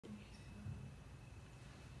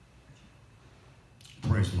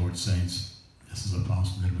Praise the Lord, saints. This is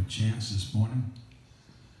Apostle Edward Chance this morning.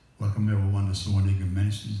 Welcome everyone to Soaring Eagle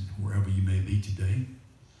Ministries, wherever you may be today.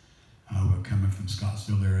 We're coming from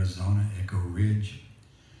Scottsdale, Arizona, Echo Ridge,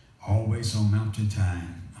 always on Mountain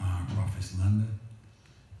Time. Prophetess Linda,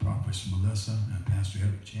 Prophetess Melissa, and Pastor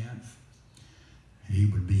Edward Chance. He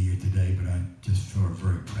would be here today, but I just felt a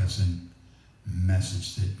very pressing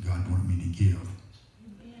message that God wanted me to give.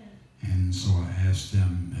 Amen. And so I asked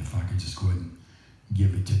them if I could just go ahead and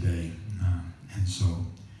give it today. And so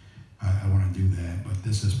I want to do that. But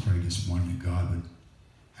this is pray this morning that God would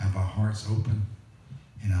have our hearts open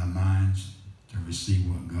and our minds to receive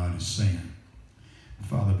what God is saying.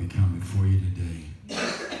 Father, we come before you today.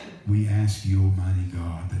 We ask you, Almighty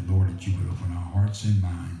God, that, Lord, that you would open our hearts and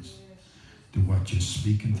minds to what you're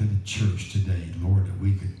speaking to the church today. Lord, that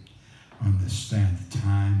we could understand the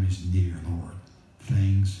time is near, Lord.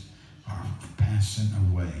 Things are passing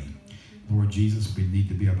away. Lord Jesus, we need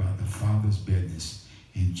to be about the Father's business.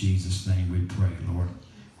 In Jesus' name we pray, Lord.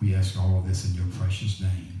 We ask all this in your precious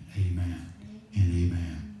name. Amen and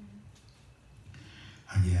amen.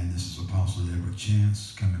 Again, this is Apostle Edward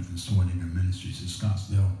Chance coming from Soaring Eagle Ministries in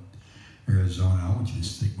Scottsdale, Arizona. I want you to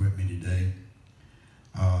stick with me today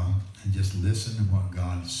and just listen to what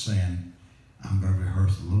God is saying. I'm going to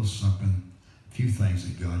rehearse a little something, a few things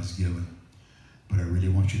that God has given. But I really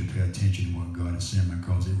want you to pay attention to what God is saying,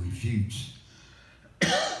 because it refutes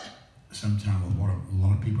sometimes what a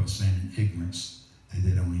lot of people are saying in ignorance that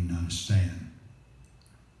they don't even understand.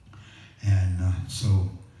 And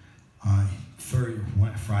so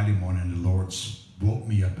Friday morning, the Lord woke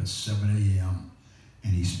me up at 7 a.m.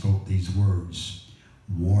 and he spoke these words: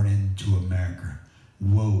 warning to America.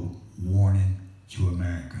 Woe, warning to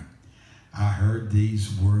America. I heard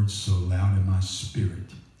these words so loud in my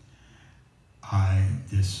spirit.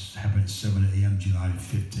 This happened at 7 a.m. July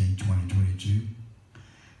 15, 2022.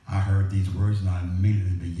 I heard these words and I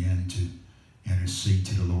immediately began to intercede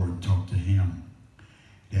to the Lord and talk to him.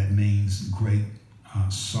 That means great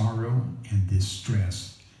sorrow and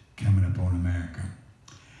distress coming upon America.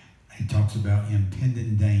 He talks about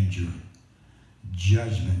impending danger.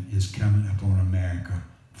 Judgment is coming upon America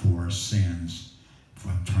for our sins,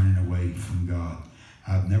 for turning away from God.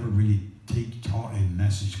 I've never really taught a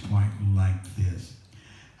message quite like this.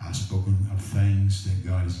 I've spoken of things that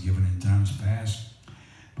God has given in times past,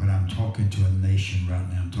 but I'm talking to a nation right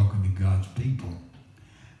now. I'm talking to God's people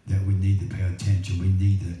that we need to pay attention. We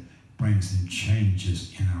need to bring some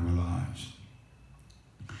changes in our lives.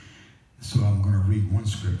 So I'm going to read one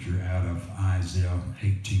scripture out of Isaiah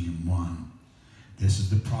 18:1. This is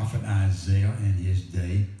the prophet Isaiah in his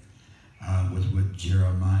day. Was with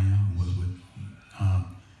Jeremiah, was with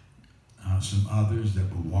some others that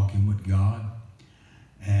were walking with God.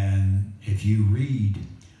 And if you read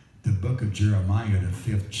the book of Jeremiah, the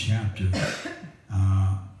 5th chapter,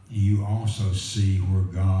 you also see where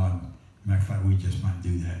God, matter of fact, we just might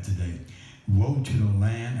do that today. Woe to the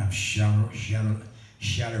land of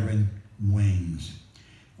shattering wings,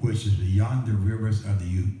 which is beyond the rivers of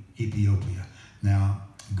the Ethiopia. Now,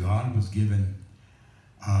 God was giving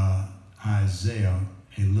Isaiah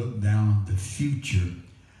a look down the future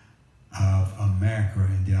of America,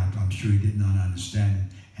 and I'm sure he did not understand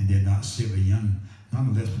it and did not see it.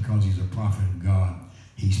 Nonetheless, because he's a prophet of God,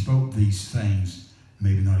 he spoke these things,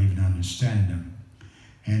 maybe not even understanding them.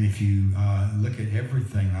 And if you look at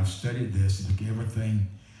everything, I've studied this, look at everything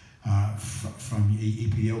from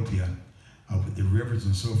Ethiopia, with the rivers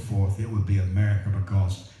and so forth, it would be America,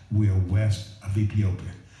 because we are west of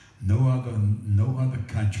Ethiopia. No other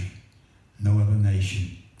country, no other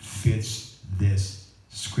nation fits this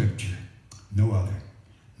scripture. No other.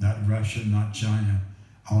 Not Russia, not China,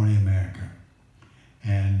 only America.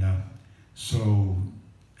 And so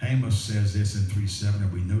Amos says this in 3:7,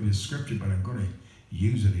 and we know this scripture, but I'm going to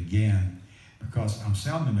use it again because I'm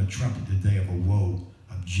sounding the trumpet today of a woe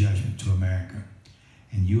of judgment to America.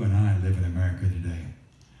 And you and I live in America today.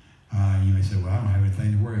 You may say, well, I don't have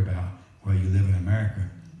anything to worry about. Well, you live in America.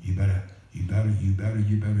 You better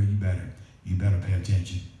pay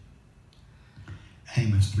attention.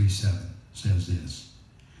 Amos 3:7 says this.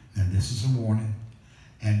 Now this is a warning,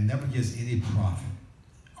 and never gives any prophet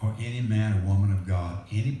or any man or woman of God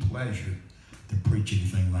any pleasure to preach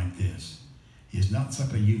anything like this. It's not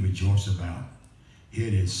something you rejoice about.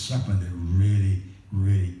 It is something that really,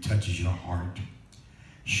 really touches your heart.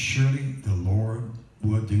 Surely the Lord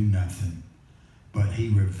will do nothing, but he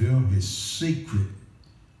revealed his secret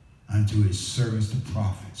unto his servants, the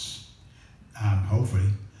prophets. Hopefully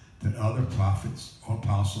that other prophets or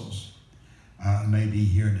apostles may be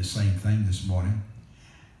hearing the same thing this morning.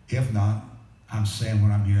 If not, I'm saying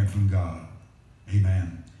what I'm hearing from God.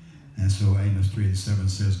 Amen. And so Amos 3:7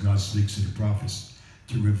 says God speaks to the prophets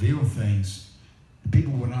to reveal things.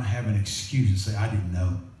 People will not have an excuse and say, I didn't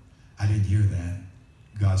know. I didn't hear that.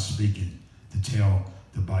 God's speaking to tell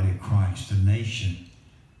the body of Christ, the nation,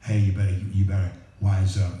 hey, you better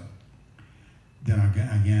wise up. Then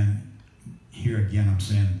again, here again, I'm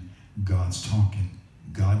saying God's talking.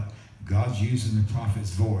 God's using the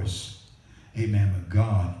prophet's voice. Amen. But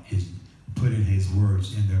God is putting his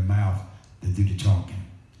words in their mouth to do the talking.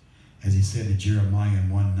 As he said to Jeremiah in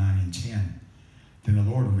 1:9 and 10, then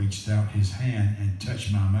the Lord reached out his hand and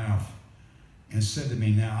touched my mouth and said to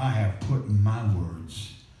me, now I have put my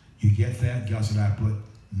words. You get that? God said, I put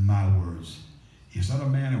my words. It's not a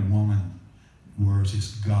man or woman words,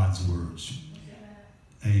 it's God's words.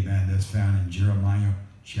 Yeah. Amen. That's found in Jeremiah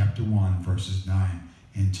chapter 1, verses 9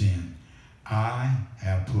 and 10. I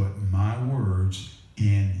have put my words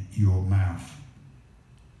in your mouth.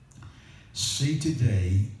 See,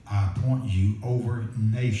 today I appoint you over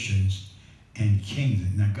nations and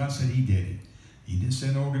kingdoms. Now, God said he did it. He didn't say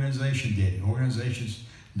an organization did it. Organizations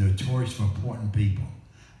notorious for appointing people.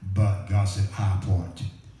 But God said, I appoint.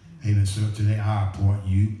 Amen. So today I appoint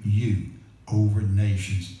you over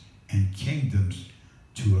nations and kingdoms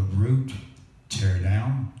to uproot, tear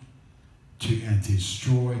down, and to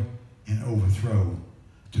destroy and overthrow,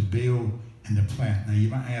 to build and to plant. Now you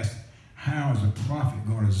might ask, how is a prophet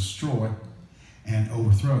going to destroy and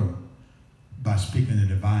overthrow? By speaking the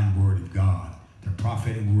divine word of God, the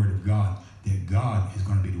prophetic word of God, that God is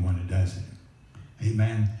going to be the one that does it.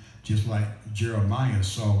 Amen. Just like Jeremiah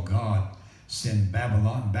saw God send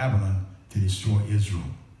Babylon to destroy Israel.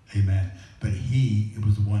 Amen. But it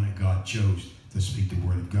was the one that God chose to speak the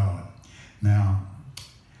word of God. Now,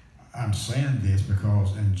 I'm saying this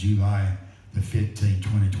because in July the 15th,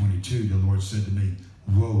 2022, the Lord said to me,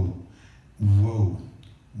 woe, woe,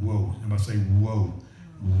 woe. Everybody say woe,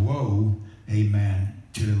 woe, amen,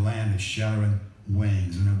 to the land of shattering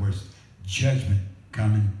wings. In other words, judgment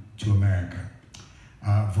coming to America.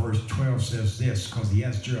 Verse 12 says this, because he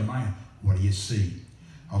asked Jeremiah, what do you see?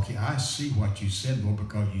 Okay, I see what you said, Lord,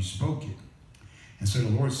 because you spoke it. And so the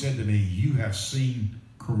Lord said to me, you have seen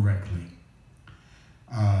correctly.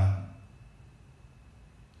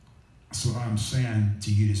 So I'm saying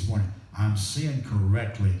to you this morning, I'm seeing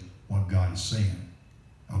correctly what God is saying.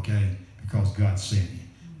 Okay? Because God's saying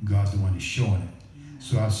it. God's the one that's showing it.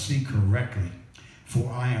 So I see correctly.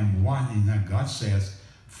 For I am watching, now God says,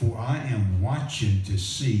 for I am watching to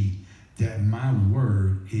see that my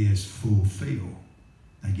word is fulfilled.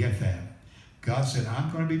 Now get that. God said,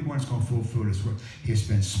 I'm going to be the one that's going to fulfill this word. It's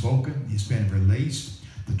been spoken. It's been released.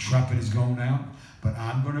 The trumpet is going out. But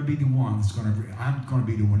I'm going to be the one that's going to, I'm going to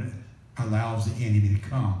be the one that allows the enemy to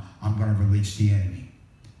come. I'm going to release the enemy.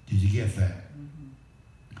 Did you get that?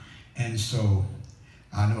 Mm-hmm. And so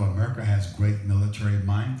I know America has great military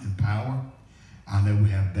might and power. I know we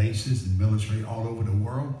have bases and military all over the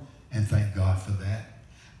world, and thank God for that.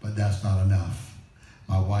 But that's not enough.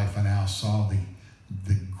 My wife and I saw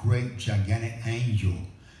the great, gigantic angel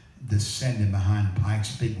descending behind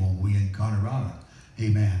Pikes Peak when we were in Colorado.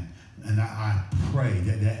 Amen. And I pray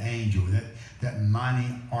that that angel, that mighty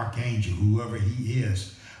archangel, whoever he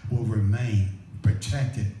is, will remain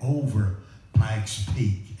protected over Pikes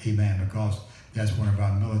Peak. Amen. Because that's one of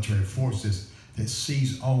our military forces that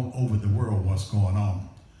sees all over the world what's going on.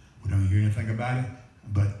 We don't hear anything about it,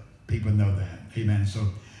 but people know that. Amen. So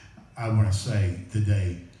I want to say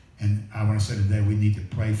today, we need to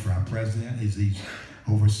pray for our president as he's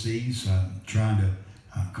overseas trying to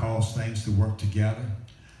cause things to work together.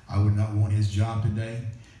 I would not want his job today.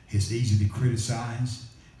 It's easy to criticize.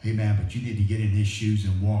 Amen. But you need to get in his shoes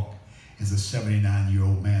and walk as a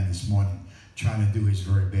 79-year-old man this morning trying to do his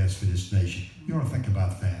very best for this nation. You want to think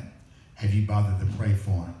about that. Have you bothered to pray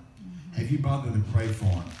for him? Have you bothered to pray for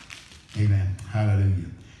him? Amen.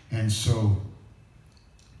 Hallelujah. And so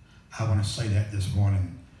I want to say that this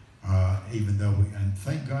morning, even though and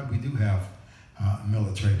thank God we do have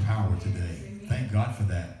military power today. Thank God for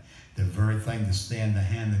that. The very thing to stand the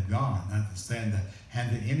hand of God, not to stand the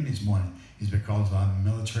hand of the enemy this morning, is because of our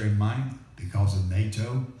military might, because of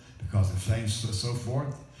NATO, because of things so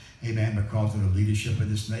forth. Amen. Because of the leadership of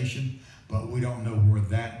this nation. But we don't know where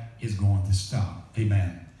that is going to stop.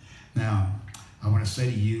 Amen. Now, I want to say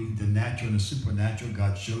to you, the natural and the supernatural,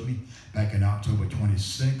 God showed me back in October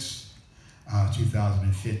 26,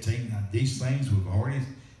 2015. Now, these things we've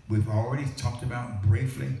already talked about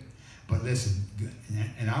briefly. But listen,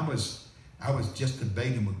 and I was just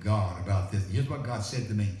debating with God about this. Here's what God said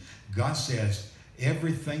to me. God says,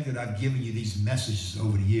 everything that I've given you, these messages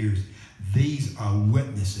over the years, these are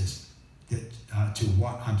witnesses that, to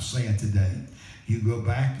what I'm saying today. You go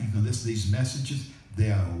back, you can listen to these messages.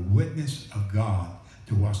 They are a witness of God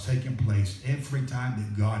to what's taking place every time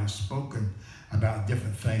that God has spoken about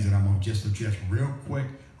different things that I'm going to just address real quick,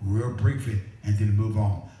 real briefly, and then move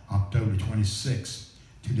on. October 26,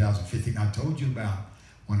 2015. I told you about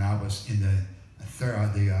when I was in the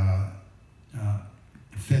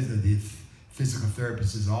physical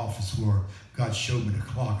therapist's office where God showed me the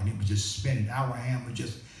clock and it was just spinning. Our hand was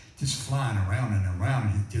just flying around and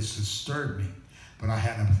around, and it just disturbed me. But I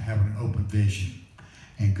happened to have an open vision,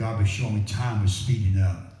 and God was showing me time was speeding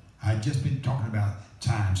up. I'd just been talking about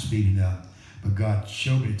time speeding up, but God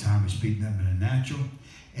showed me that time was speeding up in the natural,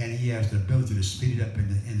 and He has the ability to speed it up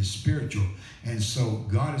in the spiritual. And so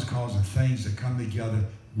God is causing things to come together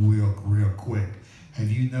real quick.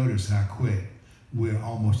 Have you noticed how quick we're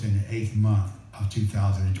almost in the 8th month of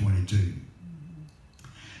 2022?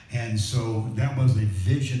 And so that was a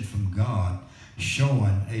vision from God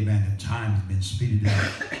showing, amen, that time has been speeded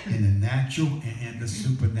up in the natural and the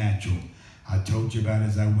supernatural. I told you about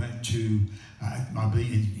as I went to, I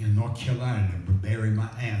believe in North Carolina to bury my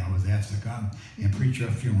aunt. I was asked to come and preach her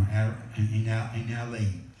funeral in LA.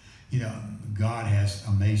 You know, God has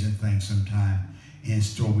amazing things sometimes in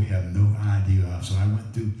store we have no idea of. So I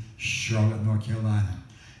went through Charlotte, North Carolina.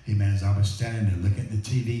 Amen. As I was standing there looking at the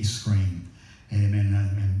TV screen. Amen.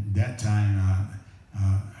 And that time,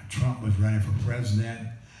 Trump was running for president,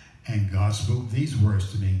 and God spoke these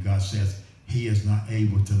words to me. God says, he is not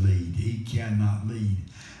able to lead. He cannot lead.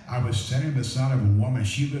 I was standing beside of a woman.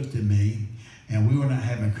 She looked at me, and we were not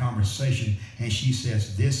having a conversation, and she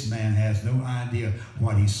says, this man has no idea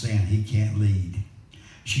what he's saying. He can't lead.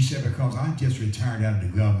 She said, because I just retired out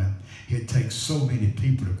of the government, it takes so many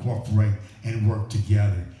people to cooperate and work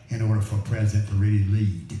together in order for a president to really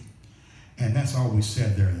lead. And that's all we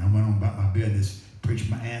said there. And I went on about my business, preached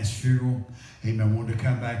my aunt's funeral. Amen. Wanted to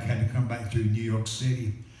come back, had to come back through New York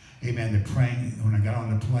City. Amen. The plane, when I got on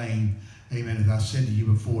the plane, amen, as I said to you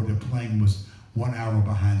before, the plane was 1 hour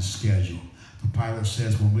behind schedule. The pilot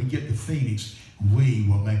says, when we get to Phoenix, we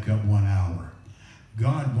will make up 1 hour.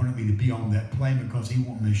 God wanted me to be on that plane because he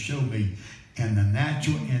wanted me to show me in the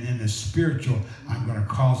natural and in the spiritual, I'm going to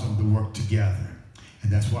cause them to work together.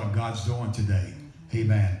 And that's what God's doing today.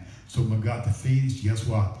 Amen. So when we got to Phoenix, guess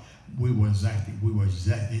what? We were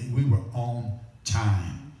on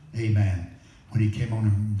time. Amen. When he came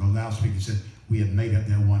on the loudspeaker, he said, we have made up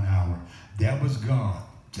that 1 hour. That was God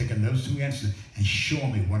taking those two answers and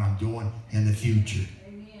showing me what I'm doing in the future.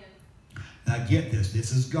 Amen. Now get this.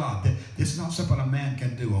 This is God. This is not something a man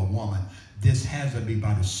can do, a woman. This has to be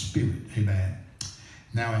by the Spirit. Amen.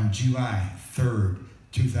 Now in July 3rd,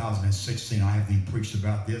 2016, I haven't even preached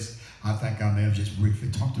about this. I think I may have just briefly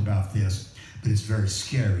talked about this, but it's very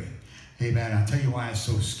scary. Amen. I'll tell you why it's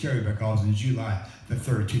so scary, because in July the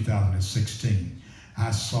 3rd, 2016,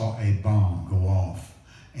 I saw a bomb go off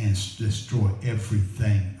and destroy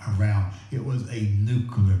everything around. It was a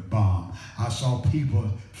nuclear bomb. I saw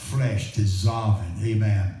people's flesh dissolving.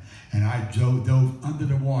 Amen. And I dove under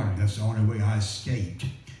the water. That's the only way I escaped.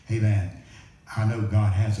 Amen. I know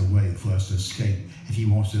God has a way for us to escape if he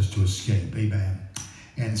wants us to escape. Amen.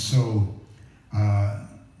 And so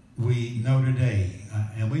we know today,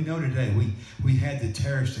 we had the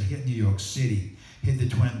terrorists that hit New York City, hit the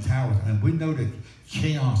Twin Towers, and we know the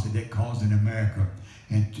chaos that caused in America.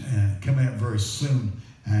 And coming up very soon,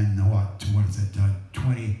 and what is it,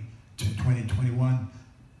 2021,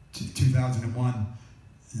 2001,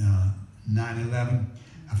 9/11,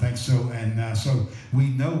 I think so. And so we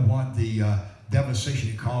know what the devastation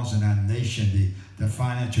it caused in our nation, the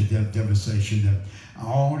financial devastation,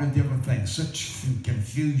 all the different things, such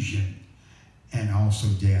confusion, and also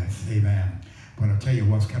death. Amen. But I'll tell you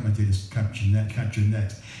what's coming to this country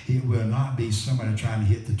next. It will not be somebody trying to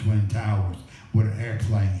hit the Twin Towers with an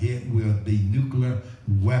airplane. It will be nuclear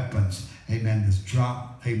weapons. Amen. That's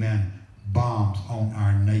drop, amen, bombs on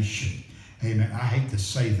our nation. Amen. I hate to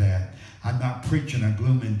say that. I'm not preaching a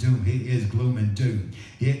gloom and doom. It is gloom and doom.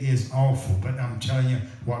 It is awful. But I'm telling you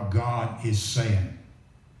what God is saying.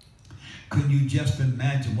 Could you just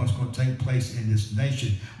imagine what's going to take place in this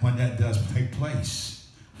nation when that does take place?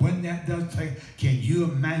 When that does take, can you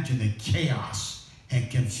imagine the chaos and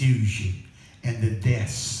confusion and the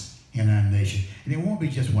deaths in our nation? And it won't be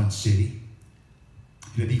just one city.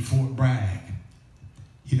 It'll be Fort Bragg.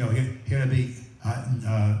 You know, it'll be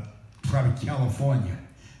probably California.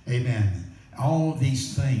 Amen. All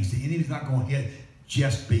these things. The enemy's not going to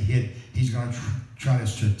just be hit. He's going to try to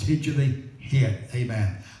strategically hit.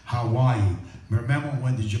 Amen. Hawaii. Remember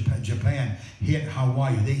when the Japan hit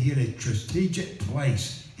Hawaii? They hit a strategic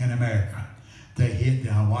place in America. They hit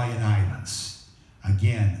the Hawaiian Islands.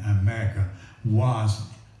 Again, America was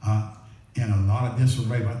in a lot of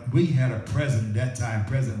disarray. But we had a president at that time,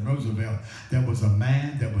 President Roosevelt, that was a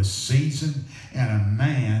man that was seasoned and a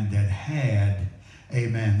man that had,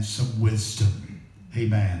 amen, some wisdom,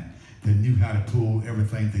 amen, that knew how to pull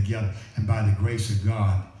everything together. And by the grace of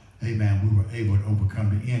God, amen, we were able to overcome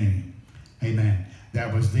the enemy. Amen.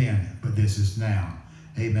 That was then, but this is now.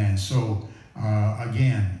 Amen. So,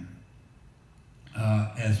 again,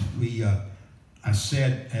 as we, I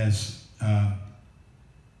said, as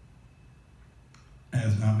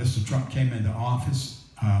Mr. Trump came into office,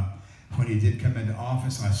 when he did come into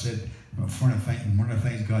office, I said, one of the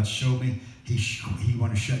things God showed me, he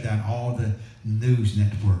wanted to shut down all the news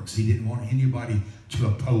networks. He didn't want anybody to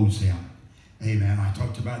oppose him. Amen. I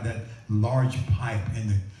talked about that large pipe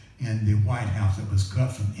in the White House that was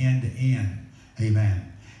cut from end to end.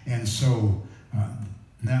 Amen. And so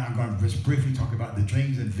now I'm going to just briefly talk about the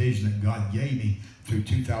dreams and vision that God gave me through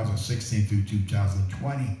 2016 through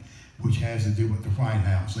 2020, which has to do with the White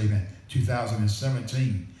House. Amen.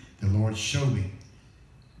 2017, the Lord showed me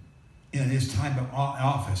in his time of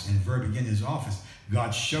office, in the very beginning of his office,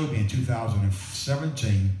 God showed me in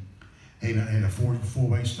 2017, amen, I had a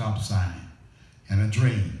four-way stop sign and a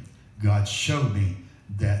dream. God showed me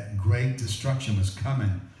that great destruction was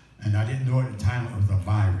coming, and I didn't know at the time it was a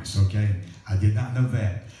virus, okay? I did not know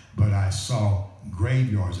that, but I saw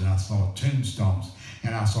graveyards, and I saw tombstones,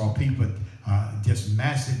 and I saw people, just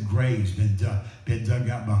massive graves been dug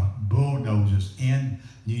out by bulldozers in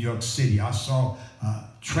New York City. I saw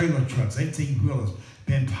trailer trucks, 18-wheelers,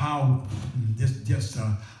 been piled, just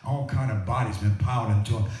all kind of bodies been piled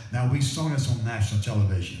into them. Now, we saw this on national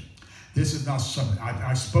television. This is not something,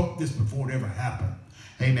 I spoke this before it ever happened.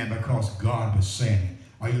 Amen, because God was saying it.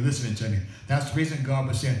 Are you listening to me? That's the reason God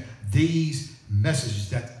was saying these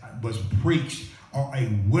messages that was preached are a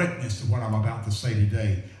witness to what I'm about to say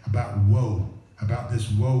today about woe, about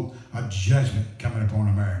this woe of judgment coming upon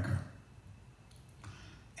America.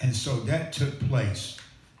 And so that took place,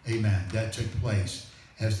 amen, that took place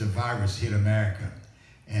as the virus hit America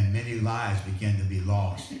and many lives began to be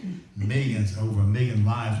lost. Millions, over 1 million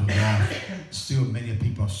lives were lost. Still many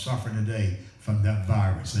people are suffering today from that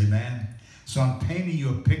virus, amen? So I'm painting you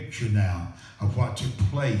a picture now of what took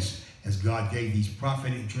place as God gave these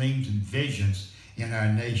prophetic dreams and visions in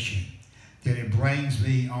our nation. Then it brings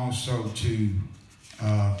me also to,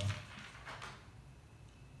 all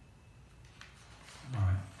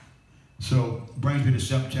right. So brings me to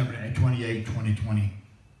September 28, 2020.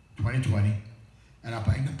 And I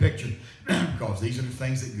paint a picture because these are the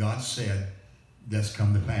things that God said that's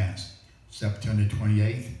come to pass. September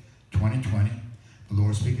 28th, 2020. The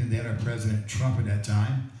Lord speaking then of President Trump at that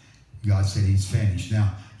time. God said he's finished.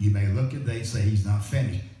 Now, you may look at they and say he's not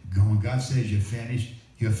finished. When God says you're finished,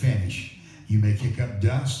 you're finished. You may kick up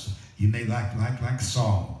dust. You may like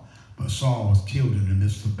Saul. But Saul was killed in the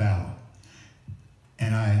midst of battle.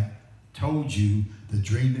 And I told you the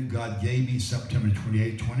dream that God gave me September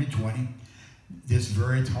 28, 2020. This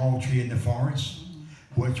very tall tree in the forest,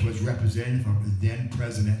 which was representative of the then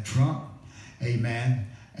President Trump. Amen.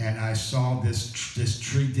 And I saw this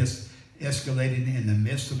tree just escalating in the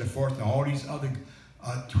midst of the forest. All these other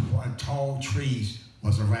tall trees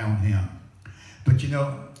was around him. But you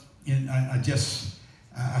know,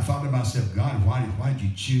 I thought to myself, God, why did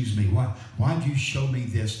you choose me? Why did you show me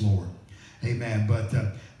this, Lord? Amen. But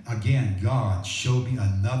again, God showed me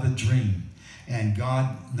another dream. And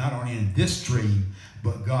God, not only in this dream,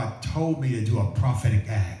 but God told me to do a prophetic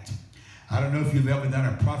act. I don't know if you've ever done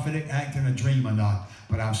a prophetic act in a dream or not,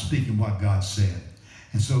 but I'm speaking what God said.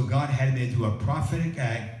 And so God had me to do a prophetic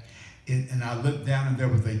act, and I looked down and there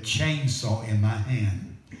was a chainsaw in my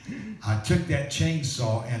hand. I took that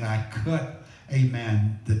chainsaw and I cut,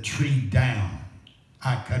 amen, the tree down.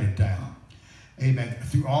 I cut it down. Amen.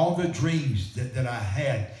 Through all the dreams that I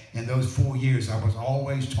had in those 4 years, I was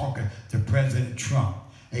always talking to President Trump.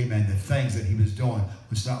 Amen. The things that he was doing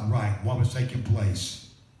was not right. What was taking place.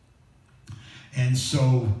 And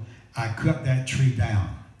so I cut that tree down.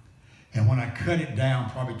 And when I cut it down,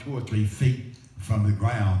 probably 2 or 3 feet from the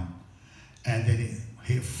ground, and then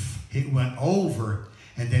it went over,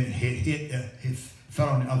 and then it fell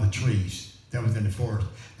on the other trees that was in the forest.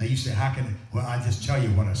 Now you say, how can, well, I just tell you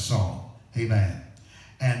what I saw. Amen.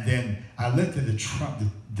 And then I looked at the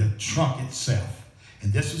trunk itself.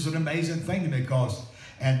 And this was an amazing thing to me because,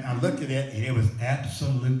 and I looked at it and it was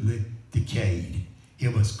absolutely decayed.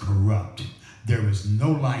 It was corrupt. There was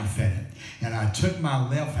no life in it. And I took my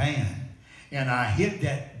left hand and I hit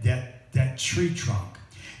that tree trunk.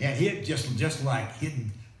 And it just like hitting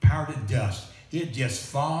powdered dust. It just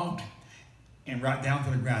fogged and right down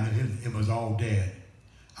to the ground. It was all dead.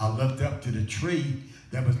 I looked up to the tree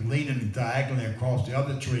that was leaning diagonally across the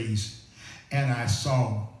other trees, and I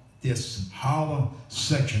saw this hollow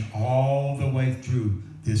section all the way through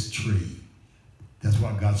this tree. That's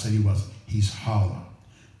what God said he was. He's hollow.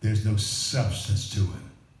 There's no substance to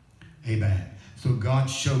it. Amen. So God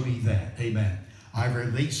showed me that. Amen. I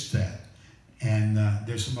released that. And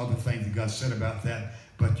there's some other things that God said about that,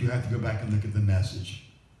 but you have to go back and look at the message.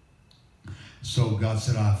 So God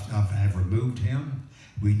said, I've removed him.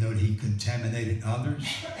 We know that he contaminated others.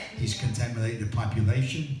 He's contaminated the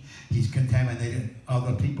population. He's contaminated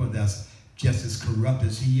other people that's just as corrupt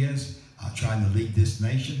as he is, trying to lead this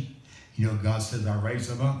nation. You know, God says, I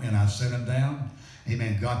raised him up and I set him down.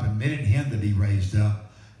 Amen. God permitted him to be raised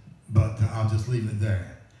up, but I'll just leave it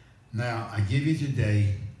there. Now, I give you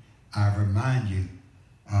today, I remind you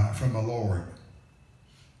from the Lord,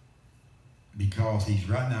 because he's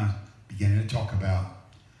right now beginning to talk about,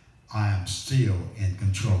 I am still in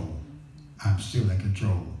control. I'm still in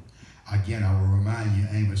control. Again, I will remind you,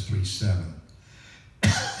 Amos 3:7.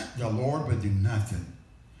 The Lord would do nothing,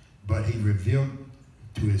 but he revealed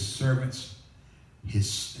to his servants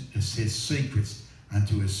his secrets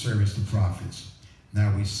unto his servants, the prophets.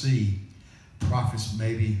 Now we see prophets,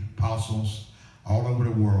 maybe apostles, all over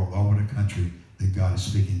the world, all over the country that God is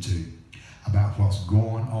speaking to about what's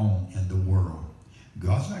going on in the world.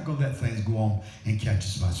 God's not going to let things go on and catch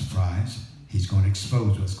us by surprise. He's going to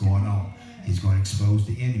expose what's going on. He's going to expose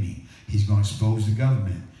the enemy. He's going to expose the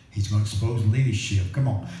government. He's going to expose leadership. Come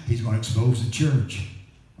on. He's going to expose the church.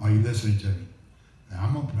 Are you listening to me? Now,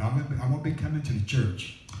 I'm going to be coming to the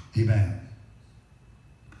church. Amen.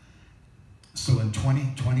 So in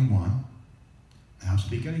 2021, I'm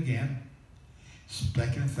speaking again,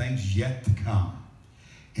 speaking of things yet to come.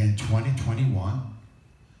 In 2021,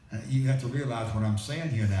 you have to realize what I'm saying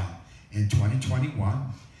here now. In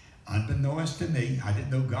 2021, unbeknownst to me, I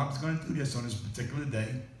didn't know God was going to do this on this particular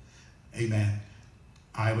day. Amen.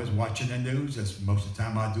 I was watching the news, as most of the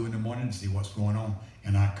time I do in the morning, to see what's going on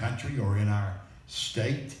in our country or in our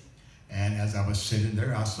state. And as I was sitting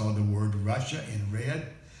there, I saw the word Russia in red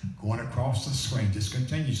going across the screen just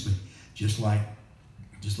continuously, just like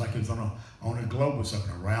it was on a globe or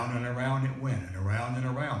something. Around and around it went, and around and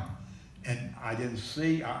around. And I didn't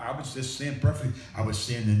see, I was just seeing perfectly. I was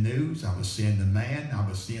seeing the news, I was seeing the man, I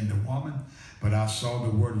was seeing the woman, but I saw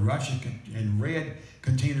the word Russia in red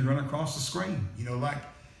continue to run across the screen. You know, like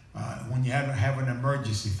when you have an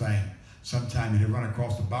emergency thing, sometimes they run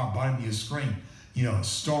across the bottom of your screen. You know,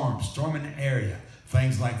 storm in the area,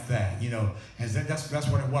 things like that, you know. And that's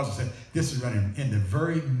what it was. I said, this is running in the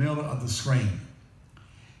very middle of the screen.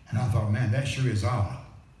 And I thought, man, that sure is odd.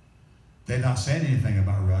 They're not saying anything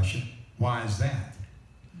about Russia. Why is that?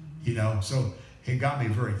 You know, so it got me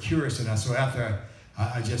very curious. And so after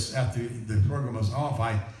the program was off,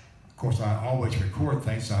 of course, I always record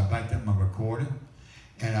things, so I backed up my recording,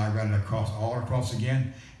 and I ran it all across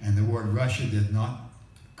again, and the word Russia did not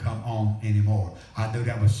come on anymore. I knew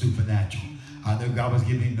that was supernatural. I knew God was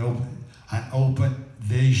giving me an open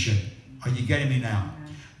vision. Are you getting me now?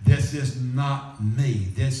 This is not me.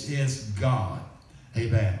 This is God.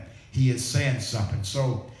 Amen. He is saying something.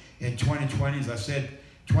 So in 2020, as I said,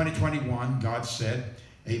 2021, God said,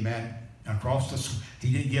 amen,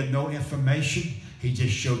 he didn't give no information. He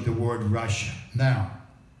just showed the word Russia. Now,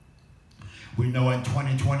 we know in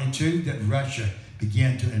 2022 that Russia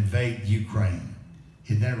began to invade Ukraine.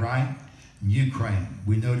 Isn't that right? Ukraine.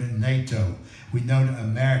 We know that NATO. We know that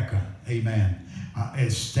America, amen,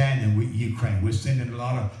 is standing with Ukraine. We're sending a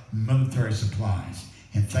lot of military supplies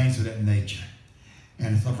and things of that nature.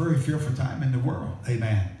 And it's a very fearful time in the world,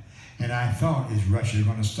 amen. And I thought, is Russia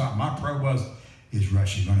going to stop? My prayer was, is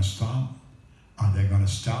Russia going to stop? Are they going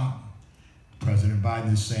to stop? President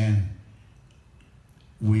Biden is saying,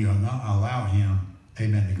 we will not allow him,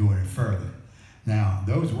 amen, to go any further. Now,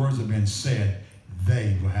 those words have been said.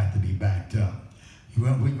 They will have to be backed up.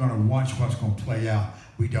 We're going to watch what's going to play out.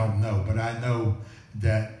 We don't know. But I know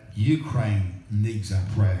that Ukraine needs our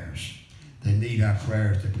prayers. They need our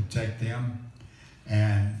prayers to protect them.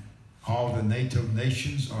 And all the NATO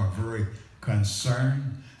nations are very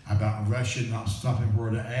concerned about Russia not stopping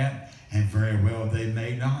where they're at. And very well, they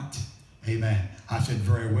may not. Amen. I said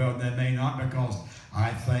very well, they may not, because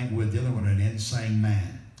I think we're dealing with an insane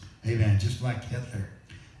man. Amen. Just like Hitler.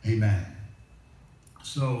 Amen.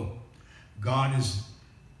 So God is,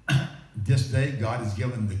 this day, God has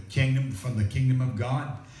given the kingdom, from the kingdom of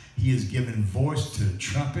God. He has given voice to the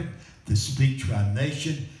trumpet to speak to our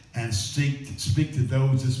nation and speak to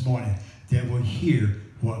those this morning that will hear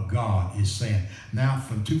what God is saying. Now,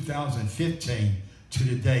 from 2015 to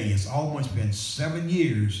today, it's almost been 7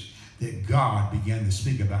 years that God began to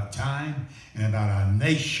speak about time and about our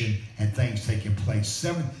nation and things taking place.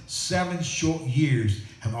 Seven short years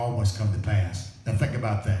have almost come to pass. Now think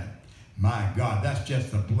about that. My God, that's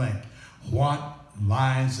just a blink. What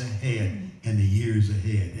lies ahead in the years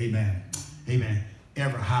ahead? Amen. Amen.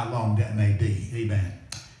 Ever how long that may be. Amen.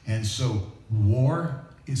 And so war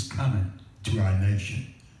is coming to our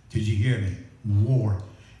nation. Did you hear me? War.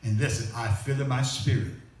 And listen, I feel in my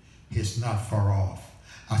spirit, it's not far off.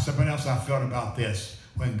 Something else I felt about this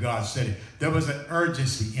when God said it. There was an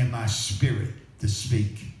urgency in my spirit to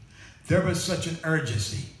speak. There was such an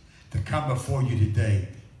urgency to come before you today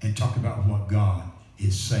and talk about what God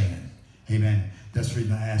is saying. Amen. That's the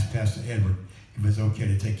reason I asked Pastor Edward if it's okay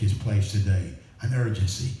to take his place today. An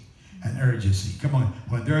urgency. An urgency. Come on.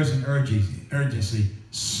 When there's an urgency,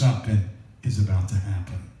 something is about to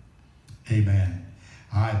happen. Amen.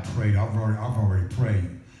 I prayed. I've already prayed.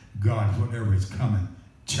 God, whatever is coming,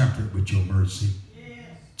 temper it with your mercy. Yes.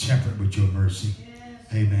 Temper it with your mercy.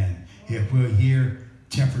 Yes. Amen. If we're here,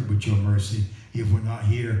 temper it with your mercy. If we're not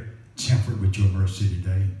here, temper it with your mercy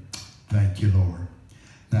today. Thank you, Lord.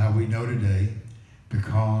 Now we know today,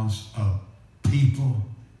 because of people,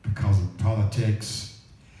 because of politics,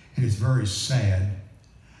 it is very sad.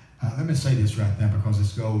 Let me say this right now, because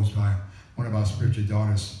this goes by one of our spiritual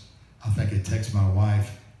daughters. I think it texted my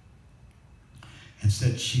wife and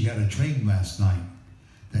said she had a dream last night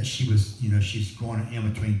that she was, she's going in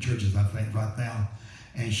between churches, I think, right now.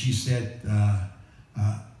 And she said, I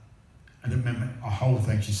don't remember a whole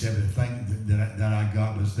thing she said, but the thing that I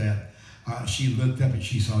got was that she looked up and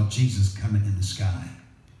she saw Jesus coming in the sky.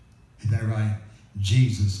 Is that right?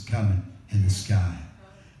 Jesus coming in the sky.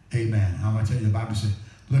 Amen. I'm going to tell you, the Bible says,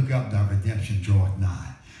 look up, thy redemption draweth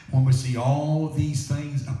nigh. When we see all these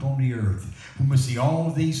things up on the earth, when we see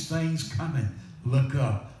all these things coming, look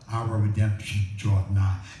up, our redemption draweth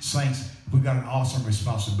nigh. Saints, we've got an awesome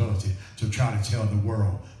responsibility to try to tell the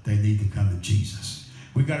world they need to come to Jesus.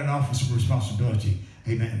 We've got an awesome responsibility,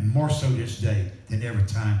 amen, more so this day than every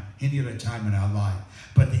time, any other time in our life.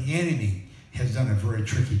 But the enemy has done a very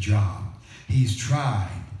tricky job. He's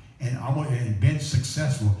tried and been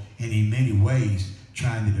successful in many ways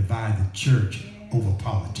trying to divide the church over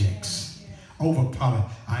politics. Over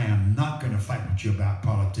politics. I am not going to fight with you about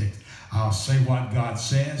politics. I'll say what God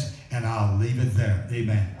says, and I'll leave it there.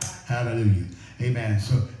 Amen. Hallelujah. Amen.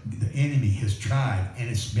 So the enemy has tried, and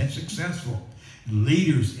it's been successful.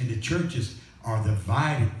 Leaders in the churches are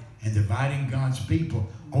divided and dividing God's people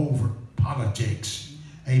over politics.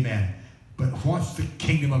 Amen. But what's the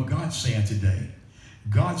kingdom of God saying today?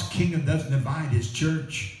 God's kingdom doesn't divide his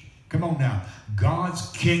church. Come on now. God's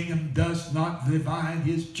kingdom does not divide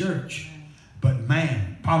his church. But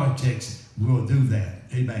man, politics will do that.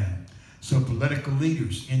 Amen. So political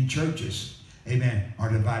leaders in churches, amen, are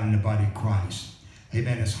dividing the body of Christ.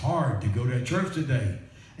 Amen. It's hard to go to a church today.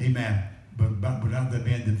 Amen. But without there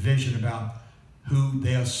being division about who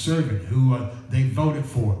they are serving, who they voted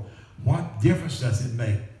for. What difference does it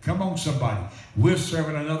make? Come on, somebody. We're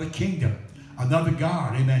serving another kingdom, another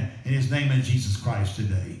God. Amen. And his name is Jesus Christ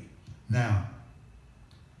today. Now,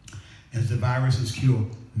 as the virus has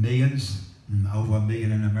killed millions, over 1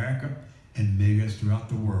 million in America, and millions throughout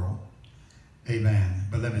the world. Amen.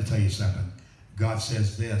 But let me tell you something. God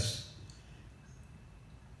says this.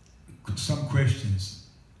 Some Christians,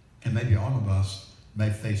 and maybe all of us, may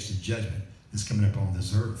face the judgment that's coming up on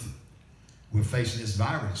this earth. We're facing this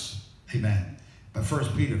virus. Amen. But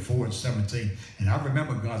 1 Peter 4:17, and I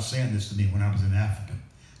remember God saying this to me when I was in Africa.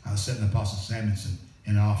 I was sitting in Apostle Samuelson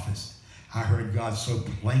in office. I heard God so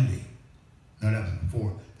plainly. No, that was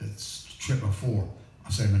before, the trip before I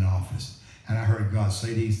was in office. And I heard God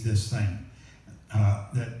say this thing,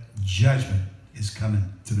 that judgment is coming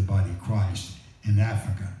to the body of Christ in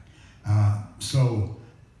Africa. So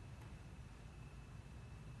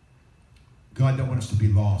God don't want us to be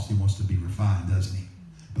lost. He wants to be refined, doesn't he?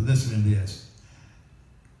 But listen to this.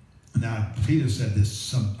 Now, Peter said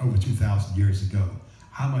this over 2,000 years ago.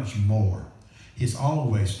 How much more? It's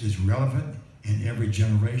always is relevant in every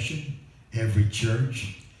generation, every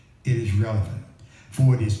church. It is relevant.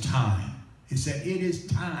 For it is time. It said it is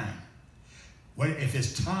time. Well, if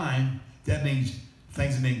it's time, that means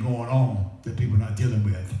things have been going on that people are not dealing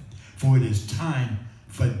with. For it is time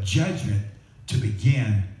for judgment to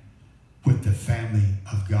begin with the family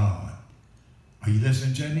of God. Are you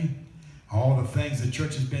listening to me? All the things the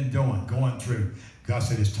church has been going through. God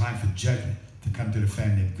said it's time for judgment to come to the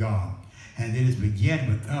family of God. And it is begin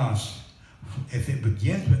with us. If it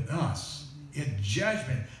begins with us, if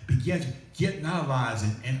judgment begins getting our lives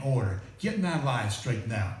in order, getting our lives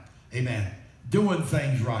straightened out. Amen. Doing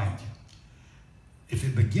things right. if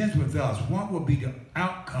it begins with us, what will be the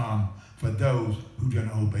outcome for those who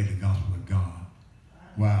don't obey the gospel of God?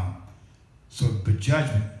 Wow. So the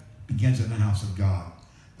judgment begins in the house of God.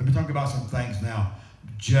 Let me talk about some things now.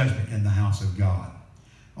 Judgment in the house of God.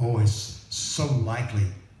 Oh, it's so likely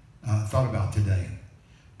thought about today.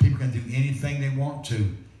 People can do anything they want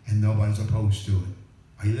to, and nobody's opposed to it.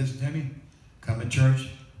 Are you listening to me? Come to church,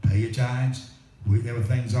 pay your tithes,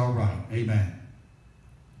 everything's all right. Amen.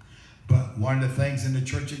 But one of the things in the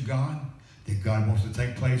church of God that God wants to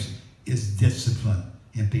take place is discipline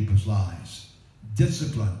in people's lives.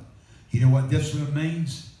 Discipline. You know what discipline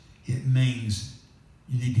means? It means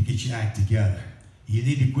you need to get your act together. You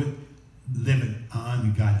need to quit living an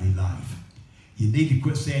ungodly life. You need to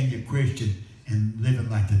quit saying you're Christian and living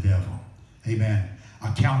like the devil. Amen.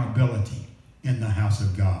 Accountability in the house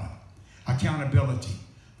of God. Accountability.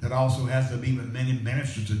 That also has to be with many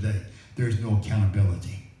ministers today. There's no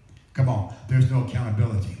accountability. Come on. There's no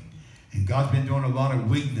accountability. And God's been doing a lot of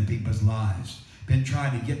weeding in people's lives. Been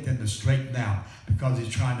trying to get them to straighten out because he's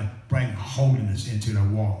trying to bring holiness into their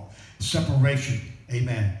walk. Separation.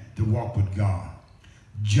 Amen. To walk with God.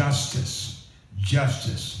 Justice.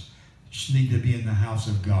 Justice need to be in the house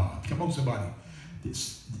of God. Come on, somebody.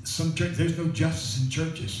 Some church, there's no justice in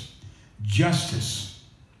churches. Justice.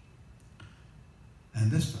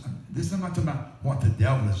 And this is not talking about what the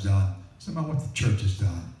devil has done. It's about what the church has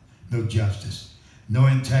done. No justice. No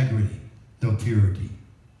integrity. No purity.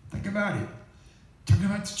 Think about it. Talking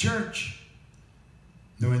about the church.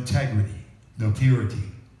 No integrity. No purity.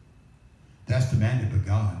 That's demanded by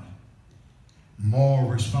God. Moral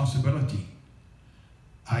responsibility.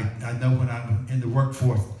 I know when I'm in the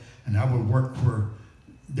workforce and I would work where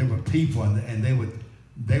there were people and they were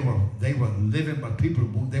living, but people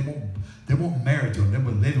they weren't married to them. They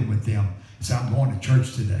were living with them. So I'm going to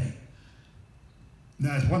church today.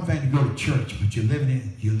 Now it's one thing to go to church, but you're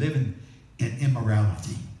living in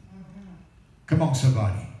immorality. Come on,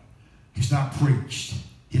 somebody. It's not preached.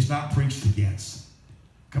 It's not preached against.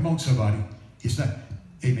 Come on, somebody. It's not.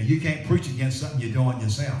 Amen. You can't preach against something you're doing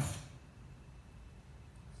yourself.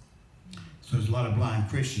 So there's a lot of blind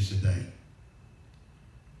Christians today.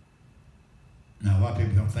 Now, a lot of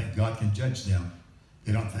people don't think God can judge them.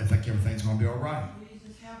 They don't think everything's going to be all right.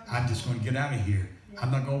 I'm just going to get out of here.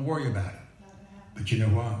 I'm not going to worry about it. But you know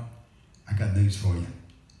what? I got news for you.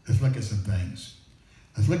 Let's look at some things.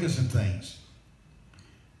 Let's look at some things.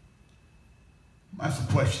 That's a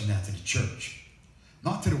question now to the church.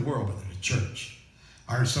 Not to the world, but to the church.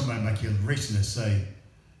 I heard somebody like you recently say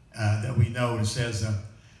that we know it says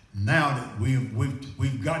now that we've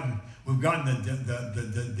gotten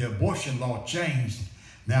the abortion law changed.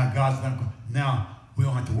 Now God's not. Now we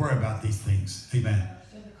don't have to worry about these things. Amen.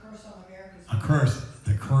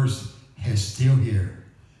 The curse is still here.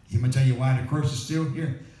 You want me to tell you why the curse is still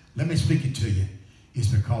here? Let me speak it to you. It's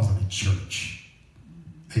because of the church.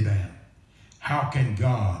 Amen. How can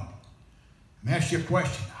God? Let me ask you a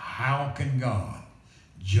question. How can God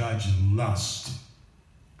judge lust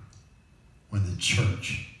when the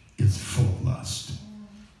church is full of lust?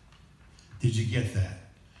 Did you get that?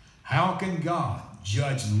 How can God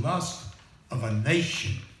judge lust of a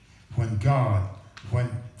nation when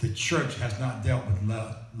the church has not dealt with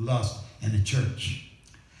lust in the church?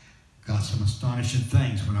 Got some astonishing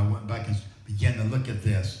things when I went back and began to look at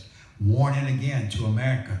this. Warning again to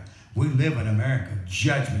America. We live in America.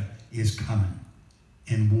 Judgment is coming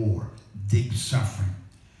in war, deep suffering.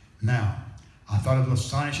 Now, I thought of an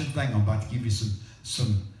astonishing thing. I'm about to give you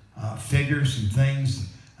some figures and things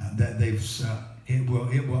that it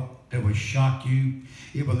will shock you.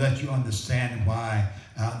 It will let you understand why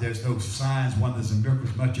there's no signs, wonders, and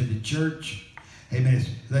miracles much in the church. Amen. It's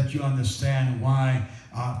let you understand why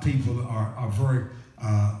people are very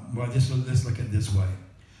well. Let's look at it this way.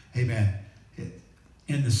 Amen.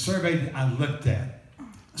 In the survey that I looked at,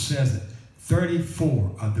 it says that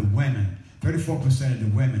 34% of the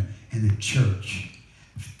women in the church,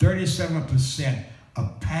 37%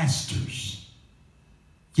 of pastors,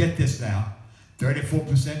 get this now,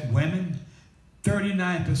 34% women,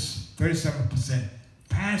 37%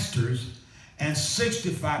 pastors, and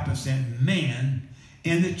 65% men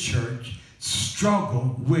in the church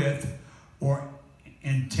struggle with or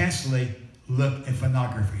intensely look at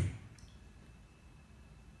pornography.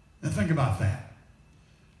 Now think about that.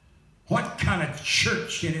 What kind of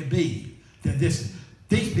church can it be that these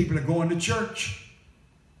people are going to church?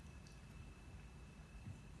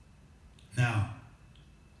 Now,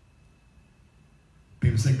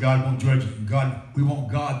 people say God won't judge it. We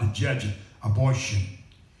want God to judge abortion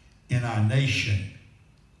in our nation.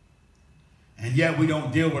 And yet we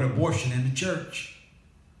don't deal with abortion in the church.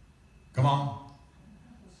 Come on.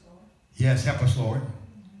 Yes, help us, Lord.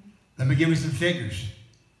 Let me give you some figures.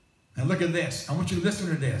 Now look at this. I want you to listen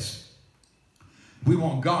to this. We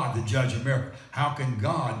want God to judge America. How can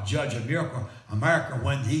God judge America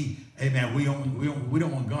when he, amen, we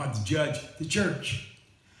don't want God to judge the church.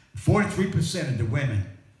 43% of the women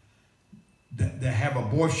that have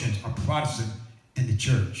abortions are Protestant in the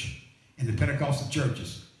church, in the Pentecostal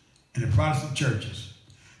churches, in the Protestant churches.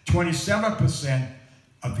 27%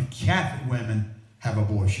 of the Catholic women have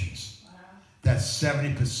abortions. Wow. That's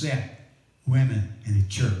 70% women in the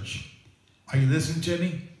church. Are you listening to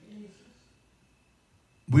me?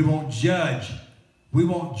 We won't judge. We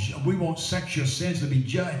want sexual sins to be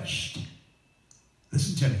judged.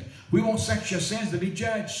 Listen to me. We want sexual sins to be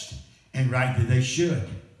judged. And rightly they should.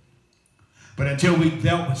 But until we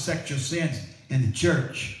dealt with sexual sins in the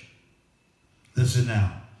church, listen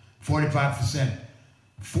now, 45%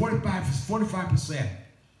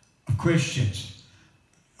 of Christians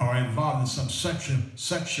are involved in some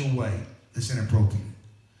sexual way that's inappropriate.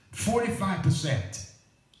 45%.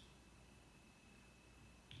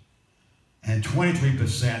 And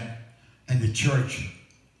 23% in the church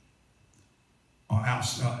are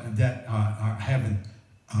outside that are having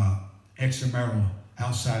extramarital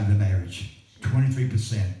outside of the marriage.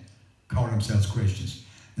 23% call themselves Christians.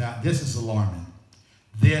 Now, this is alarming.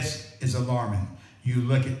 This is alarming. You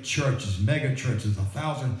look at churches, mega churches,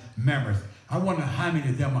 1,000 members. I wonder how many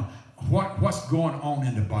of them are, what's going on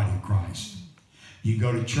in the body of Christ. You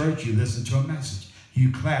go to church, you listen to a message,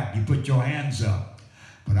 you clap, you put your hands up.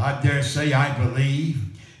 But I dare say I believe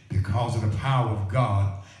because of the power of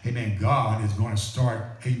God, amen, God is going to start,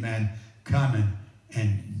 amen, coming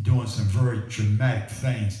and doing some very dramatic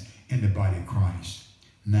things in the body of Christ.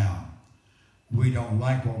 Now, we don't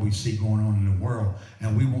like what we see going on in the world,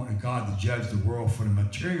 and we want God to judge the world for the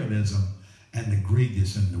materialism and the greed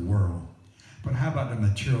that's in the world. But how about the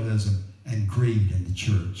materialism and greed in the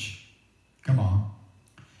church? Come on.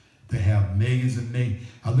 They have millions and millions.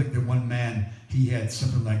 I looked at one man, he had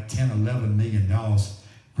something like $10, $11 million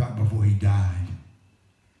right before he died.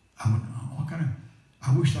 I went, oh,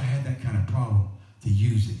 I wish I had that kind of problem to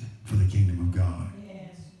use it for the kingdom of God.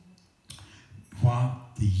 Yes. Why?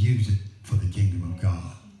 To use it for the kingdom of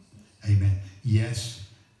God. Amen. Yes,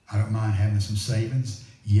 I don't mind having some savings.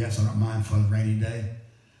 Yes, I don't mind for a rainy day.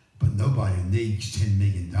 But nobody needs $10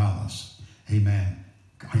 million. Amen.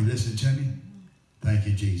 Are you listening to me? Thank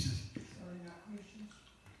you, Jesus.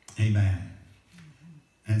 Amen.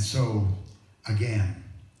 And so, again,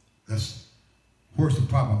 where's the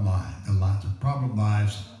problem lie? The problem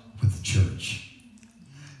lies with the church.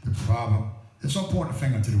 The problem, let's not point a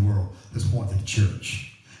finger to the world. Let's point to the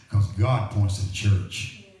church. Because God points to the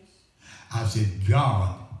church. I said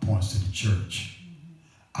God points to the church.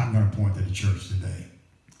 I'm going to point to the church today.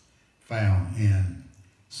 Found in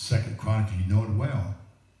 2 Chronicles, you know it well.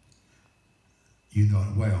 You know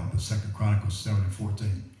it well, but 2 Chronicles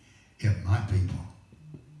 7:14. If my people.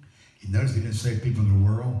 You notice he didn't say people in the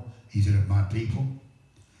world. He said, if my people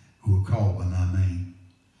who are called by my name.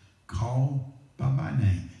 Called by my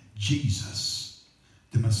name. Jesus,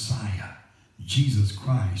 the Messiah. Jesus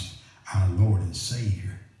Christ, our Lord and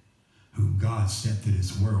Savior, who God sent to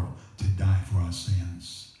this world to die for our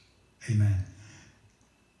sins. Amen.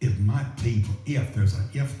 If my people, if there's an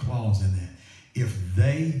if clause in there, if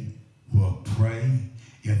they will pray,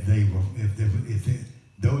 if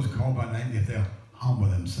those called by name, if they'll humble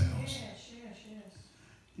themselves. Yes.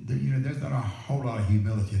 You know, there's not a whole lot of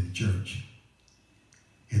humility in the church.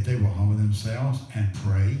 If they will humble themselves and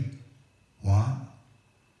pray, what?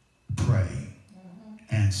 Pray.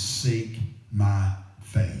 And seek my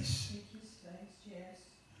face. Seek his face, yes.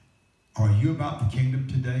 Are you about the kingdom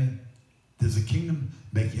today? Does the kingdom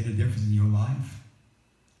make any difference in your life?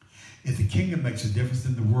 If the kingdom makes a difference,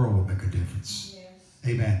 then the world will make a difference.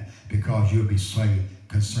 Yes. Amen. Because you'll be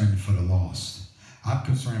concerned for the lost. I'm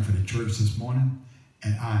concerned for the church this morning,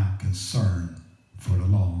 and I'm concerned for the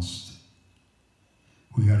lost.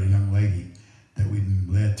 We got a young lady that we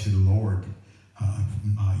led to the Lord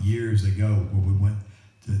years ago, where we went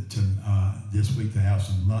to this week to have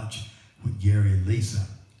some lunch with Gary and Lisa.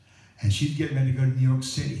 And she's getting ready to go to New York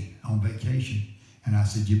City on vacation. And I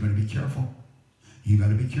said, you better be careful. You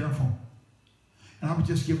better be careful. And I was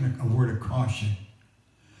just giving a word of caution.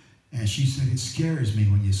 And she said, it scares me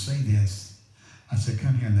when you say this. I said,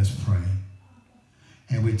 come here and let's pray.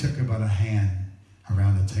 And we took her by the hand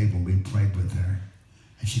around the table. We prayed with her.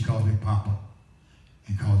 And she calls me Papa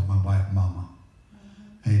and calls my wife Mama.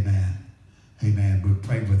 Amen. Amen. We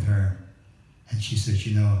prayed with her. And she said,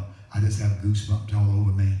 you know, I just have goosebumps all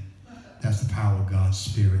over me. That's the power of God's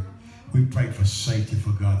Spirit. We pray for safety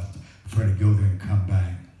for God, for her to go there and come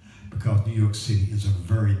back. Because New York City is a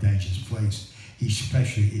very dangerous place,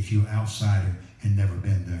 especially if you're an outsider and never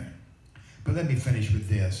been there. But let me finish with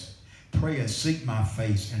this. Pray and seek my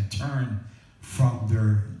face and turn from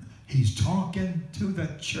their... He's talking to the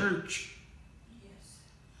church. Yes.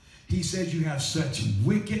 He says you have such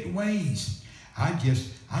wicked ways. I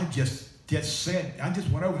just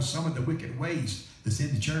went over some of the wicked ways that's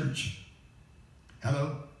in the church.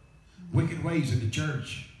 Hello? Wicked ways in the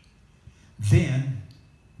church. Then,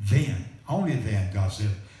 only then, God said,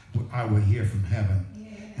 I will hear from heaven,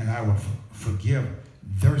 and I will forgive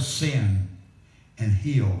their sin and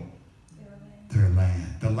heal their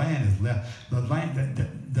land. The land is left. The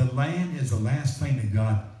land is the last thing that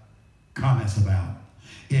God comments about.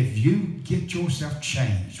 If you get yourself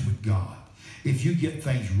changed with God, if you get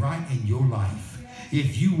things right in your life,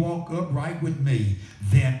 if you walk upright with me,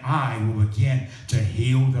 then I will begin to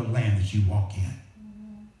heal the land that you walk in.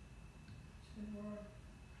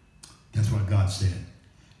 That's what God said.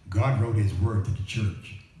 God wrote his word to the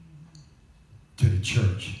church. To the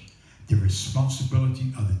church. The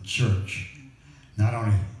responsibility of the church, not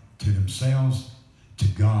only to themselves, to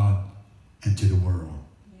God, and to the world.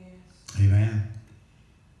 Yes. Amen.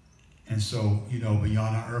 And so,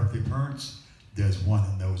 beyond our earthly parents, there's one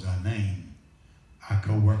that knows our name. Our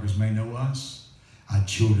co-workers may know us. Our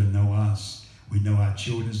children know us. We know our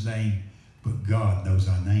children's name. But God knows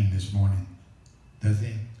our name this morning. Does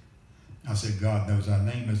he? I said God knows our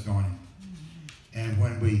name this morning. And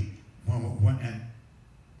when will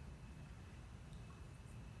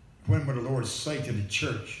the Lord say to the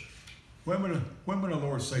church? When will the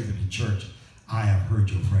Lord say to the church, I have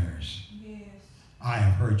heard your prayers? Yes. I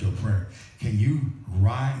have heard your prayer. Can you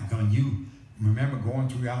remember going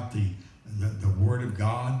throughout the Word of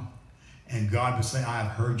God, and God would say, I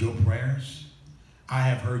have heard your prayers. I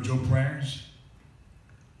have heard your prayers.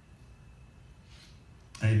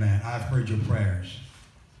 Amen. I've heard your prayers.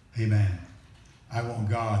 Amen. I want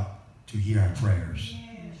God to hear our prayers.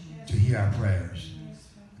 Yes. To hear our prayers. Yes.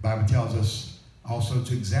 The Bible tells us also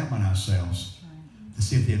to examine ourselves to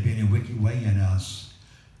see if there be any wicked way in us.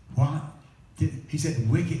 What? He said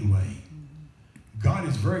wicked way. God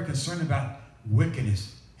is very concerned about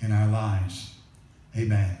wickedness in our lives.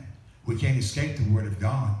 Amen. We can't escape the word of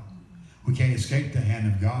God. We can't escape the hand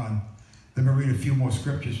of God. Let me read a few more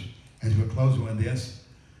scriptures as we're closing with this.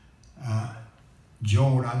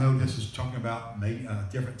 Joel, I know this is talking about maybe a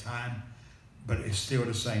different time, but it's still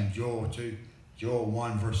the same. Joel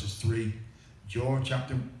 1 verses 3. Joel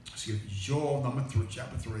chapter 3. Joel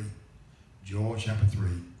chapter 3,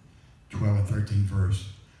 12 and 13 verse.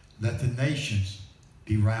 Let the nations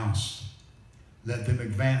be roused. Let them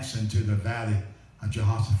advance into the valley of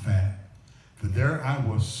Jehoshaphat. For there I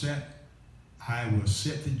will sit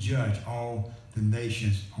to judge all the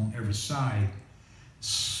nations on every side.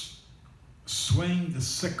 Swing the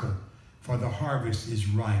sickle, for the harvest is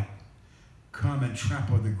ripe. Come and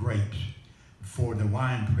trample the grapes, for the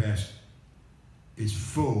winepress is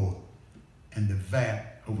full, and the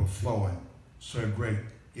vat overflowing. So great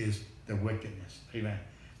is the wickedness. Amen.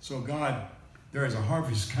 So God, there is a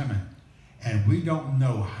harvest coming, and we don't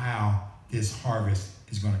know how this harvest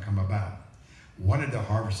is going to come about. One of the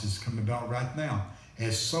harvests is coming about right now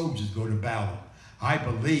as soldiers go to battle. I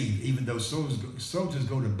believe even though soldiers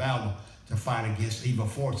go to battle to fight against evil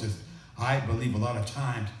forces, I believe a lot of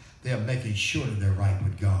times they're making sure that they're right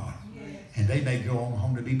with God. Yes. And they may go on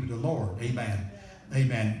home to be with the Lord. Amen.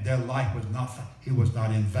 Amen. Their life was not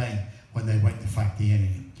in vain when they went to fight the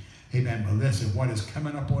enemy. Amen. But listen, what is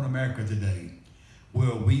coming up on America today,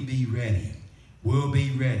 will we be ready? We'll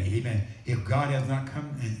be ready. Amen. If God has not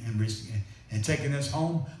come and taken us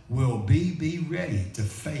home, will we be ready to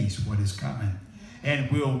face what is coming? And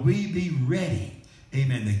will we be ready,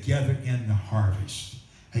 amen, to gather in the harvest?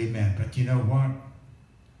 Amen. But you know what?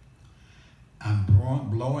 I'm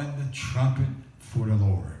blowing the trumpet for the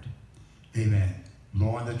Lord. Amen.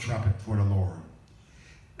 Blowing the trumpet for the Lord.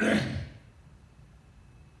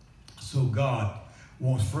 So God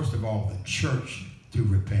wants, first of all, the church to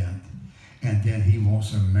repent. And then he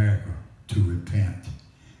wants America to repent.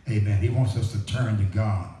 Amen. He wants us to turn to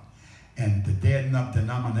God. And the dead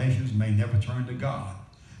denominations may never turn to God,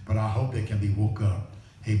 but I hope they can be woke up.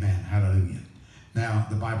 Amen. Hallelujah. Now,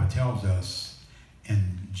 the Bible tells us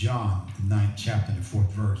in John, the 9th chapter, the 4th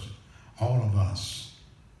verse, all of us,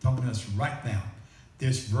 talking to us right now,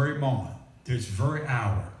 this very moment, this very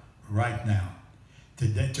hour, right now,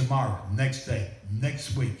 today, tomorrow, next day,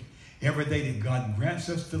 next week, every day that God grants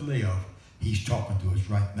us to live, he's talking to us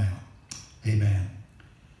right now. Amen.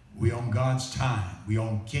 We own God's time. We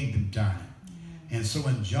own kingdom time. Yeah. And so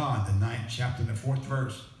in John, the 9th chapter, the 4th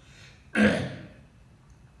verse,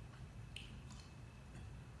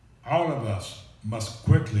 all of us must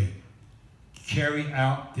quickly carry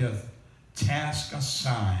out the task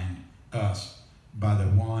assigned us by the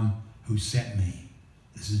one who sent me.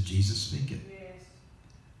 This is Jesus speaking. Yes.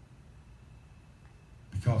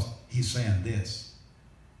 Because he's saying this.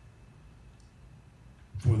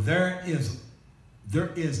 For there is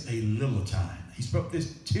a little time. He spoke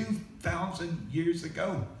this 2,000 years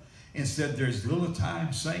ago and said there's little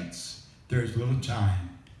time, saints. There's little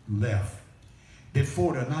time left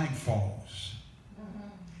before the night falls.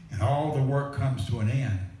 And all the work comes to an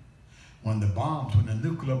end. When the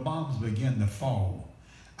nuclear bombs begin to fall,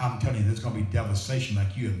 I'm telling you, there's going to be devastation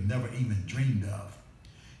like you have never even dreamed of.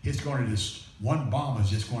 It's going to one bomb is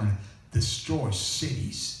just going to destroy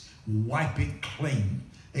cities, wipe it clean.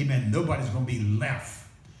 Amen. Nobody's going to be left.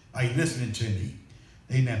 Are you listening to me?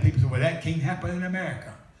 Amen. People say, well, that can't happen in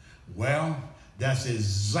America. Well, that's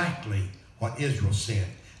exactly what Israel said.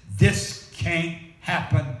 This can't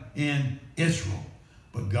happen in Israel.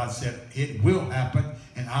 But God said, it will happen,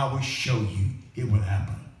 and I will show you it will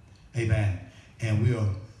happen. Amen.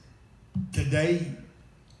 And today,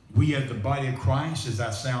 we as the body of Christ, as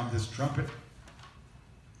I sound this trumpet,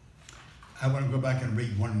 I want to go back and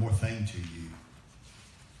read one more thing to you.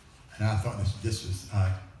 And I thought this was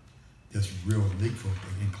just real needful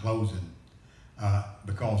in closing,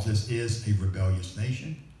 because this is a rebellious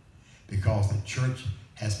nation, because the church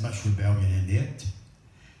has much rebellion in it.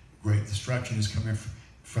 Great destruction is coming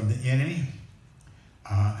from the enemy,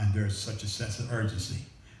 and there's such a sense of urgency.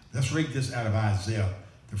 Let's read this out of Isaiah,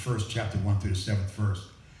 the first chapter, 1 through the 7th verse.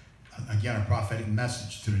 Again, a prophetic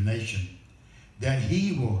message to the nation, that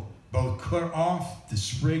he will both cut off the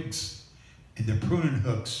sprigs and the pruning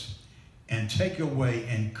hooks, and take away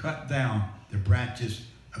and cut down the branches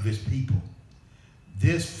of his people.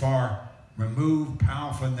 This far removed,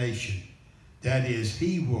 powerful nation, that is,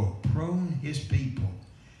 he will prune his people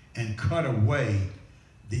and cut away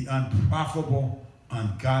the unprofitable,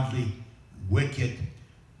 ungodly, wicked,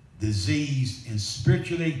 diseased, and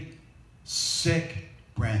spiritually sick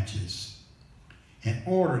branches, in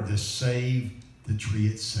order to save the tree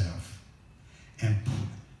itself, and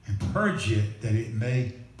purge it that it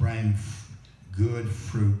may bring good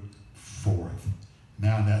fruit forth.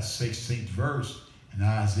 Now in that 16th verse in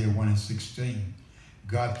Isaiah 1 and 16,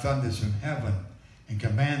 God thunders from heaven and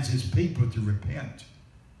commands his people to repent.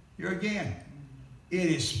 Here again, it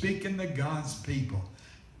is speaking to God's people.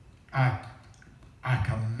 I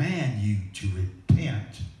command you to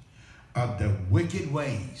repent of the wicked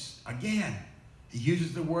ways. Again, he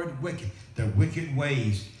uses the word wicked. The wicked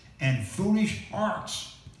ways and foolish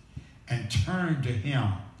hearts, and turn to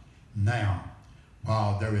him now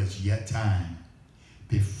while there is yet time,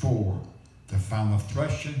 before the final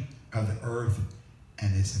threshing of the earth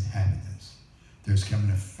and its inhabitants. There's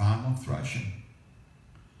coming a final threshing.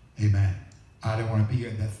 Amen. I don't want to be here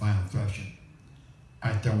at that final threshing.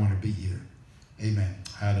 I don't want to be here. Amen.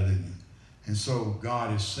 Hallelujah. And so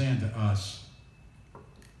God is saying to us,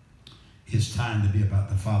 it's time to be about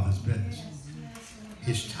the Father's business.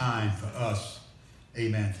 It's time for us,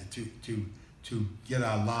 amen, to get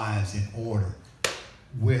our lives in order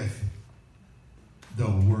with the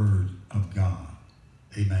Word of God.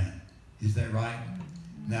 Amen. Is that right?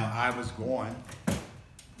 Now, I was going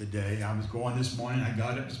this morning. I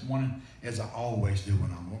got up this morning, as I always do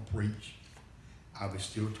when I'm going to preach. I was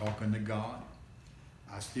still talking to God.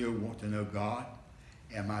 I still want to know, God,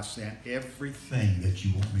 am I saying everything that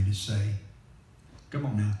you want me to say? Come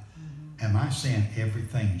on now. Am I saying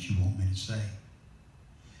everything that you want me to say?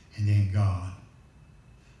 And then God,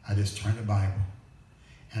 I just turned the Bible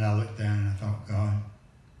and I looked down and I thought, God,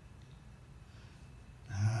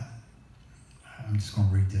 I'm just going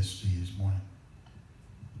to read this to you this morning.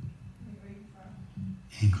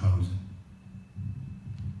 In closing,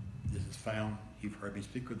 this is found, you've heard me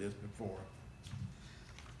speak of this before,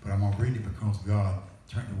 but I'm going to read it because God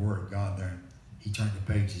turned the Word of God there. He turned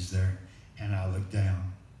the pages there, and I looked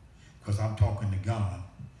down because I'm talking to God.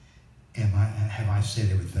 Have I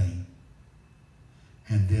said everything?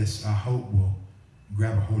 And this, I hope, will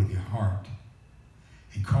grab a hold of your heart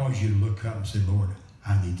and cause you to look up and say, Lord,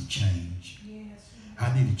 I need to change. Yes.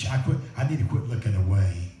 I need to quit looking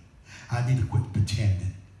away. I need to quit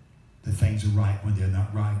pretending that things are right when they're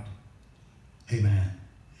not right. Amen.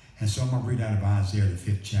 And so I'm going to read out of Isaiah, the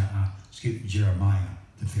 5th chapter, Jeremiah,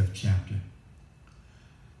 the 5th chapter.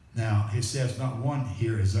 Now, it says not one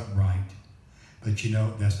here is upright. But you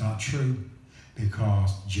know, that's not true,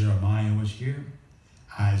 because Jeremiah was here,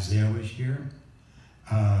 Isaiah was here,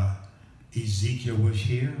 Ezekiel was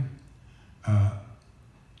here,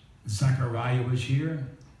 Zechariah was here,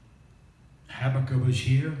 Habakkuk was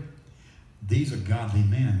here, These are godly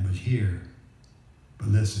men, but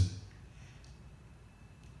listen,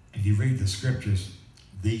 if you read the scriptures,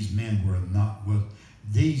 these men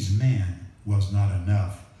was not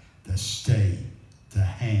enough to stay the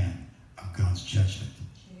hand of God's judgment.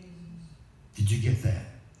 Did you get that?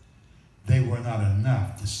 They were not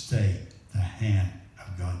enough to stay the hand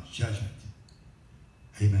of God's judgment.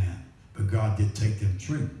 Amen. But God did take them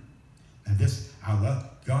through. And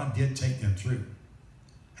God did take them through.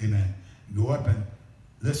 Amen. Go up and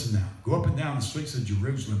down the streets of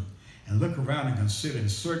Jerusalem and look around and consider and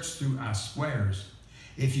search through our squares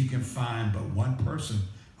if you can find but one person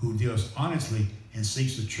who deals honestly and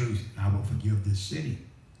seeks the truth, and I will forgive this city.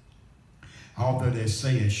 Although they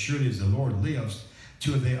say, as surely as the Lord lives,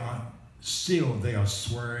 they are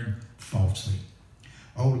swearing falsely.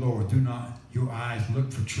 O Lord, do not your eyes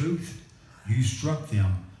look for truth? You struck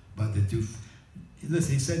them, but they do.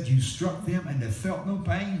 Listen, he said you struck them and they felt no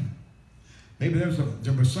pain. Maybe there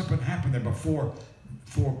was something happened there before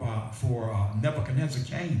Nebuchadnezzar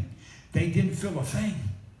came. They didn't feel a thing.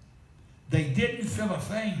 They didn't feel a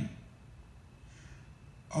thing.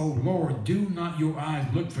 Oh Lord, do not your eyes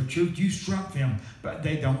look for truth? You struck them, but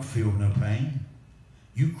they don't feel no pain.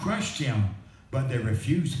 You crushed them, but they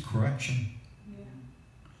refused correction. Yeah.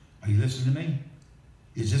 Are you listening to me?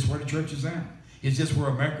 Is this where the church is at? Is this where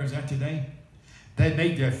America is at today? They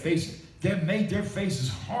made their faces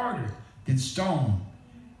harder than stone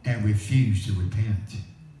and refused to repent.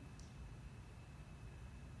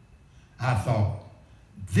 I thought,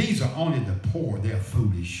 these are only the poor, they are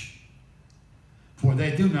foolish. For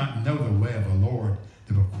they do not know the way of the Lord,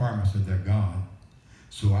 the requirements of their God.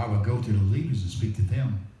 So I would go to the leaders and speak to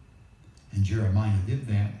them. And Jeremiah did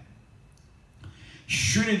that.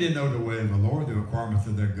 Surely they know the way of the Lord, the requirements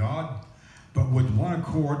of their God. But with one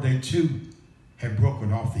accord, they too had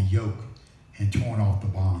broken off the yoke and torn off the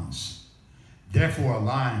bonds. Therefore a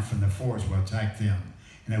lion from the forest will attack them,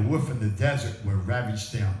 and a wolf in the desert will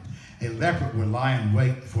ravage them. A leopard will lie in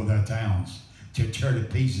wait for their towns to tear to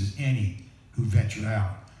pieces any who venture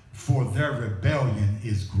out. For their rebellion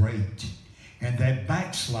is great, and their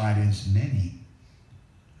backslidings many.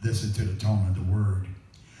 Listen to the tone of the word.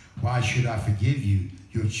 Why should I forgive you?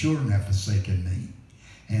 Your children have forsaken me,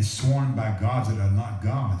 and sworn by gods that are not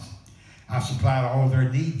gods. I've supplied all their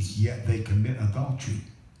needs, yet they commit adultery.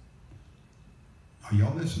 Are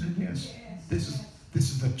y'all listening to this? Yes. This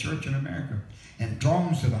is the church in America. And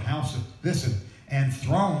thrown to the house of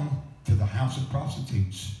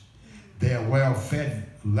prostitutes. They are well-fed,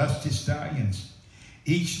 lusty stallions,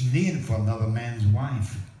 each needing for another man's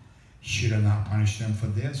wife. Should I not punish them for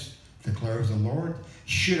this, declares the Lord?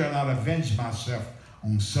 Should I not avenge myself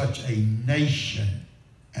on such a nation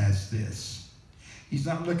as this? He's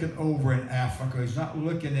not looking over in Africa. He's not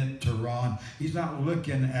looking at Tehran. He's not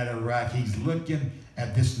looking at Iraq. He's looking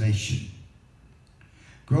at this nation.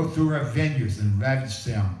 Go through our vineyards and ravage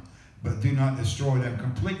them, but do not destroy them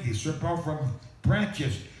completely. Strip off from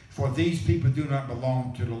branches, for these people do not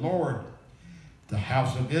belong to the Lord. The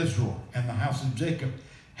house of Israel and the house of Jacob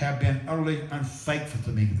have been utterly unfaithful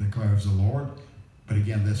to me, declares the Lord. But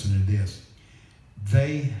again, listen to this.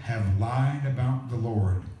 They have lied about the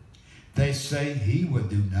Lord. They say he will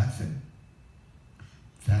do nothing.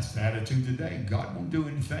 That's the attitude today. God won't do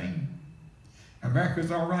anything.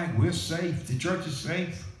 America's all right. We're safe. The church is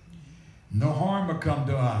safe. No harm will come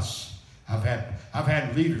to us. I've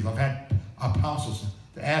had leaders, I've had apostles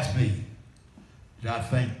to ask me, do I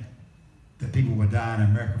think that people would die in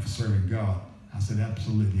America for serving God? I said,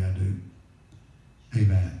 absolutely I do.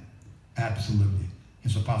 Amen. Absolutely.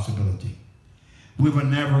 It's a possibility. We will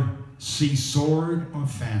never see sword or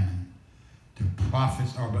famine. The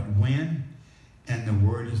prophets are but wind, and the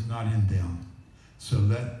word is not in them. So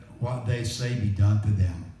let what they say be done to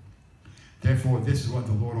them. Therefore, this is what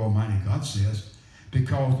the Lord Almighty God says,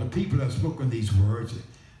 because the people have spoken these words,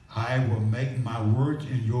 I will make my words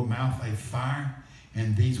in your mouth a fire,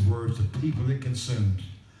 and these words the people it consumes.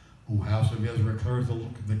 O house of Israel,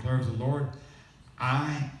 declares the Lord,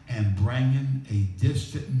 I am bringing a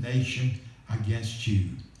distant nation against you,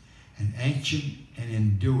 an ancient and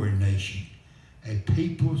enduring nation, a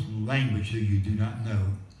people's language who you do not know,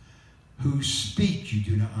 whose speech you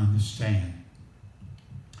do not understand.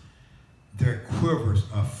 Their quivers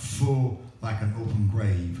are full like an open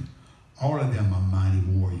grave. All of them are mighty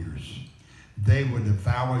warriors. They will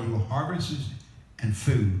devour your harvests and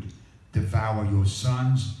food, devour your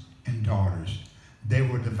sons and daughters. They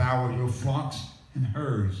will devour your flocks and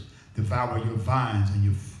herds, devour your vines and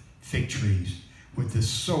your fig trees. With the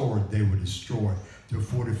sword they will destroy the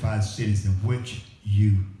fortified cities in which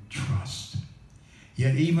you trust.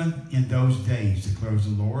 Yet even in those days, declares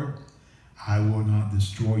the Lord, I will not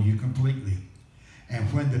destroy you completely.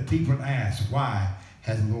 And when the people ask, why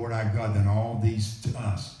has the Lord our God done all these to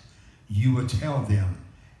us? You will tell them,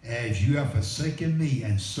 as you have forsaken me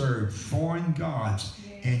and served foreign gods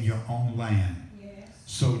in your own land.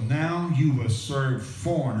 So now you will serve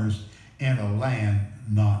foreigners in a land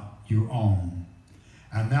not your own.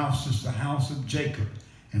 Announce this to the house of Jacob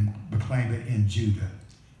and proclaim it in Judah.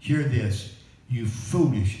 Hear this, you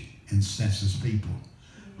foolish and senseless people,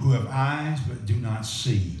 who have eyes but do not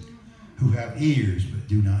see, who have ears but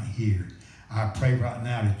do not hear. I pray right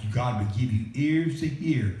now that God would give you ears to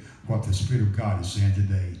hear what the Spirit of God is saying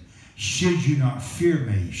today. Should you not fear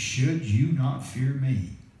me? Should you not fear me?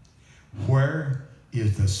 Where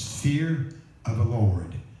is the fear of the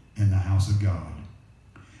Lord in the house of God?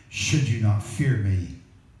 Should you not fear me?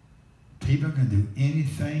 People can do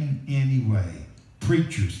anything anyway.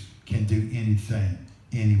 Preachers can do anything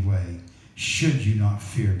anyway. Should you not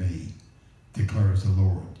fear me, declares the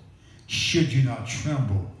Lord? Should you not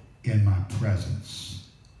tremble in my presence?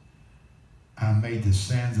 I made the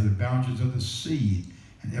sands of the boundaries of the sea,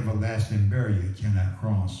 an everlasting barrier cannot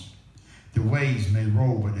cross. The waves may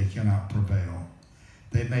roll, but they cannot prevail.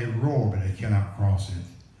 They may roar, but they cannot cross it.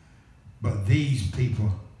 But these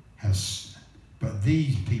people have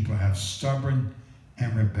stubborn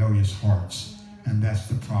and rebellious hearts, and that's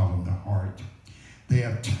the problem, the heart. They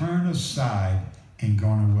have turned aside and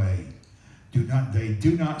gone away. They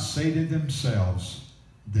do not say to themselves,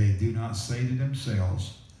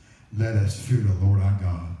 let us fear the Lord our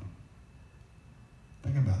God.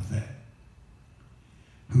 Think about that.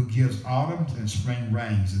 Who gives autumn and spring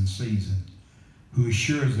rains in season, who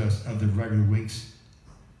assures us of the regular weeks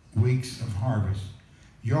of harvest.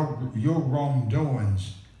 Your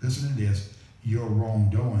wrongdoings, listen to this, your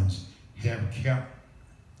wrongdoings have kept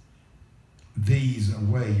these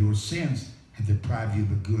away. Your sins have deprived you of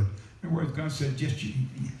the good. In other words, God said, just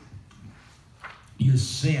your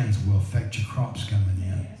sins will affect your crops coming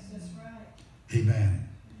in. Yes, that's right. Amen.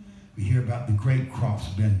 We hear about the grape crops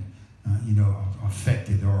being,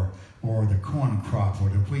 affected, or the corn crop, or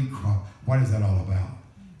the wheat crop. What is that all about?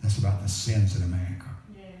 That's about the sins of America.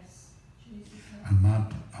 Yes. Jesus.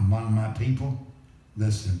 Among my people,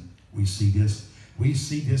 listen, we see this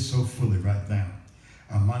so fully right now.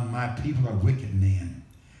 Among my people are wicked men,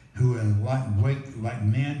 who are like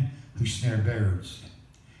men who snare birds,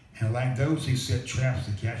 and like those who set traps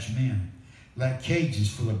to catch men, like cages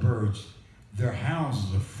full of birds. Their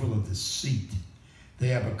houses are full of deceit. They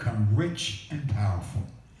have become rich and powerful,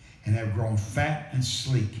 and have grown fat and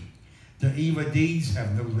sleek. Their evil deeds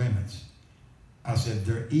have no limits. I said,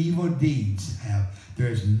 their evil deeds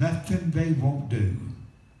there's nothing they won't do.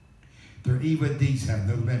 Their evil deeds have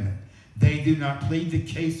no limit. They do not plead the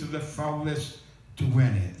case of the fatherless to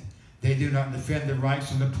win it. They do not defend the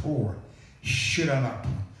rights of the poor. Should I not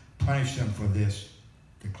punish them for this,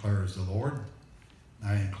 declares the Lord?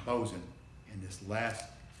 Now in closing, in this last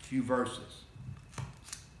few verses,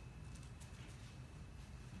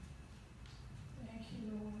 Thank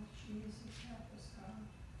you, Lord Jesus. Help us, God.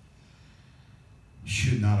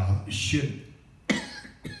 should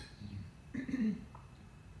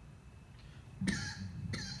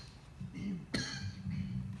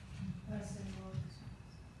Bless him, Lord.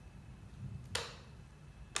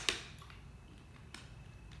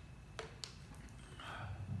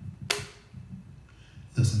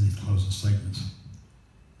 listen to these closing statements,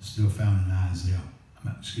 still found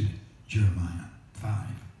in Jeremiah 5.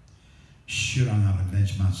 Should I not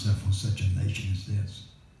avenge myself on such a nation as this?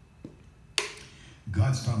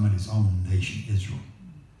 God's talking about his own nation, Israel.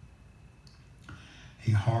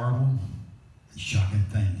 A horrible and shocking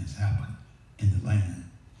thing has happened in the land.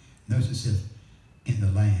 Notice it says, in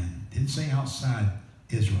the land. It didn't say outside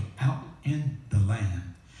Israel, out in the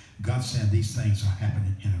land. God's saying these things are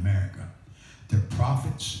happening in America. The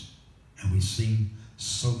prophets, and we've seen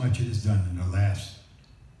so much of this done in the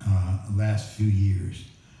last few years.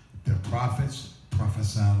 The prophets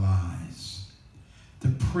prophesy lies. The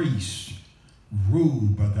priests rule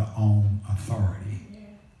by their own authority. Yeah.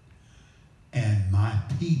 And my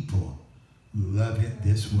people love it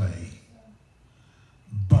this way.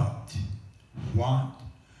 But what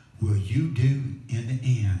will you do in the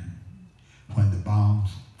end when the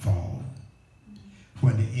bombs fall?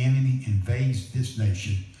 When the enemy invades this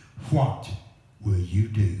nation, what will you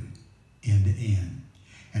do in the end?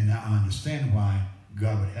 And now I understand why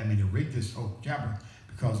God would have me to read this whole chapter,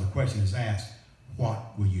 because the question is asked,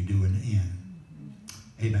 what will you do in the end?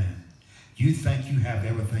 Amen. You think you have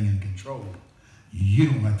everything in control. You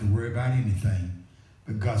don't have to worry about anything.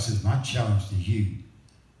 But God says, my challenge to you,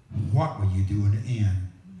 what will you do in the end?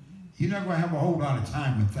 You're not going to have a whole lot of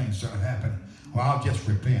time when things start happening. Well, I'll just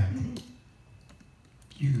repent.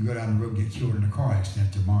 You can go down the road and get killed in a car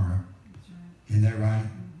accident tomorrow. Isn't that right?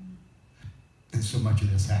 And so much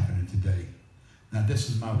of this happening today. Now, this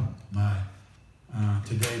is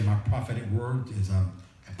today, my prophetic word is I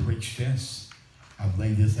preach this. I've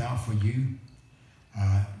laid this out for you.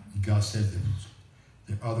 God says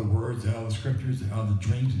there are other words, there are other scriptures, there are other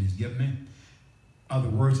dreams that he's given me. Other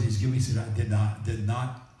words that he's given me, he said, did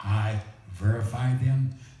not I verify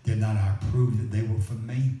them? Did not I prove that they were from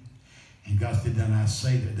me? And God said, did not I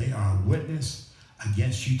say that they are a witness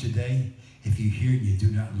against you today? If you hear, you do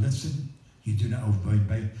not listen, you do not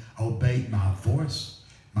obey my voice,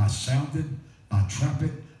 my sounding, my trumpet,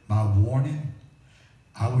 my warning,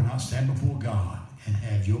 I will not stand before God and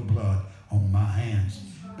have your blood on my hands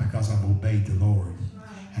because I've obeyed the Lord.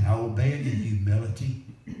 And I obey it in humility.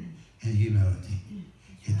 In humility.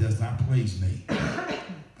 It does not please me,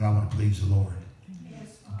 but I want to please the Lord.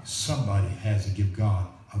 Somebody has to give God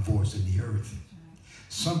a voice in the earth.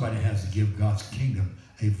 Somebody has to give God's kingdom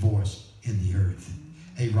a voice in the earth.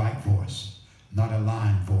 A right voice, not a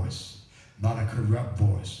lying voice, not a corrupt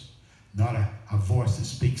voice, not a voice that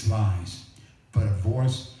speaks lies, but a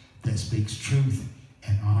voice that speaks truth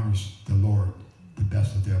and honors the Lord the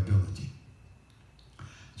best of their ability.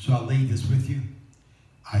 So I'll leave this with you.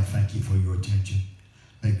 I thank you for your attention.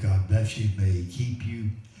 May God bless you. May he keep you.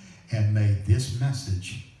 And may this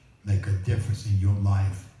message make a difference in your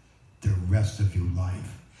life the rest of your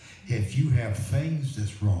life. If you have things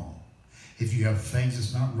that's wrong, if you have things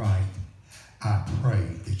that's not right, I pray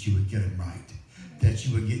that you would get them right. That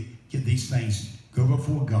you would get these things, go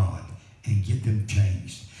before God and get them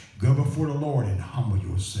changed. Go before the Lord and humble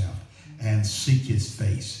yourself and seek his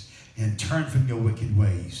face and turn from your wicked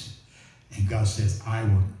ways. And God says, I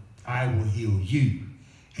will heal you,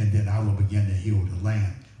 and then I will begin to heal the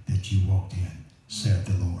land that you walked in, said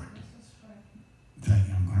the Lord. Thank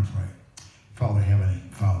you. I'm going to pray. Father, Heavenly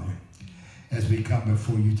Father, as we come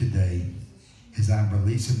before you today, as I'm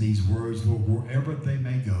releasing these words, Lord, wherever they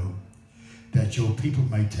may go, that your people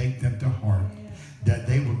may take them to heart, that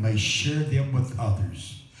they may share them with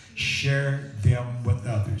others. Share them with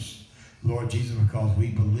others. Lord Jesus, because we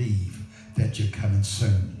believe that you're coming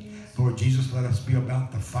soon. Lord Jesus, let us be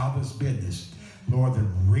about the Father's business. Lord, that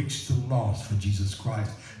reach the lost for Jesus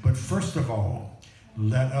Christ. But first of all,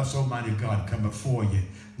 let us, Almighty God, come before you,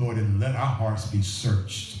 Lord, and let our hearts be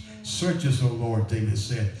searched. Search us, O Lord, David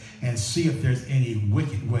said, and see if there's any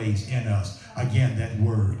wicked ways in us. Again, that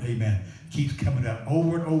word, amen, keeps coming up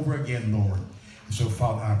over and over again, Lord. And so,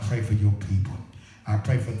 Father, I pray for your people. I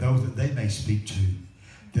pray for those that they may speak to,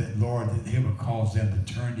 that, Lord, that they will cause them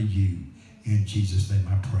to turn to you. In Jesus' name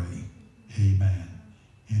I pray. Amen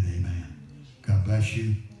and amen. God bless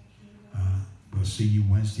you. We'll see you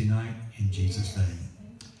Wednesday night in Jesus' name.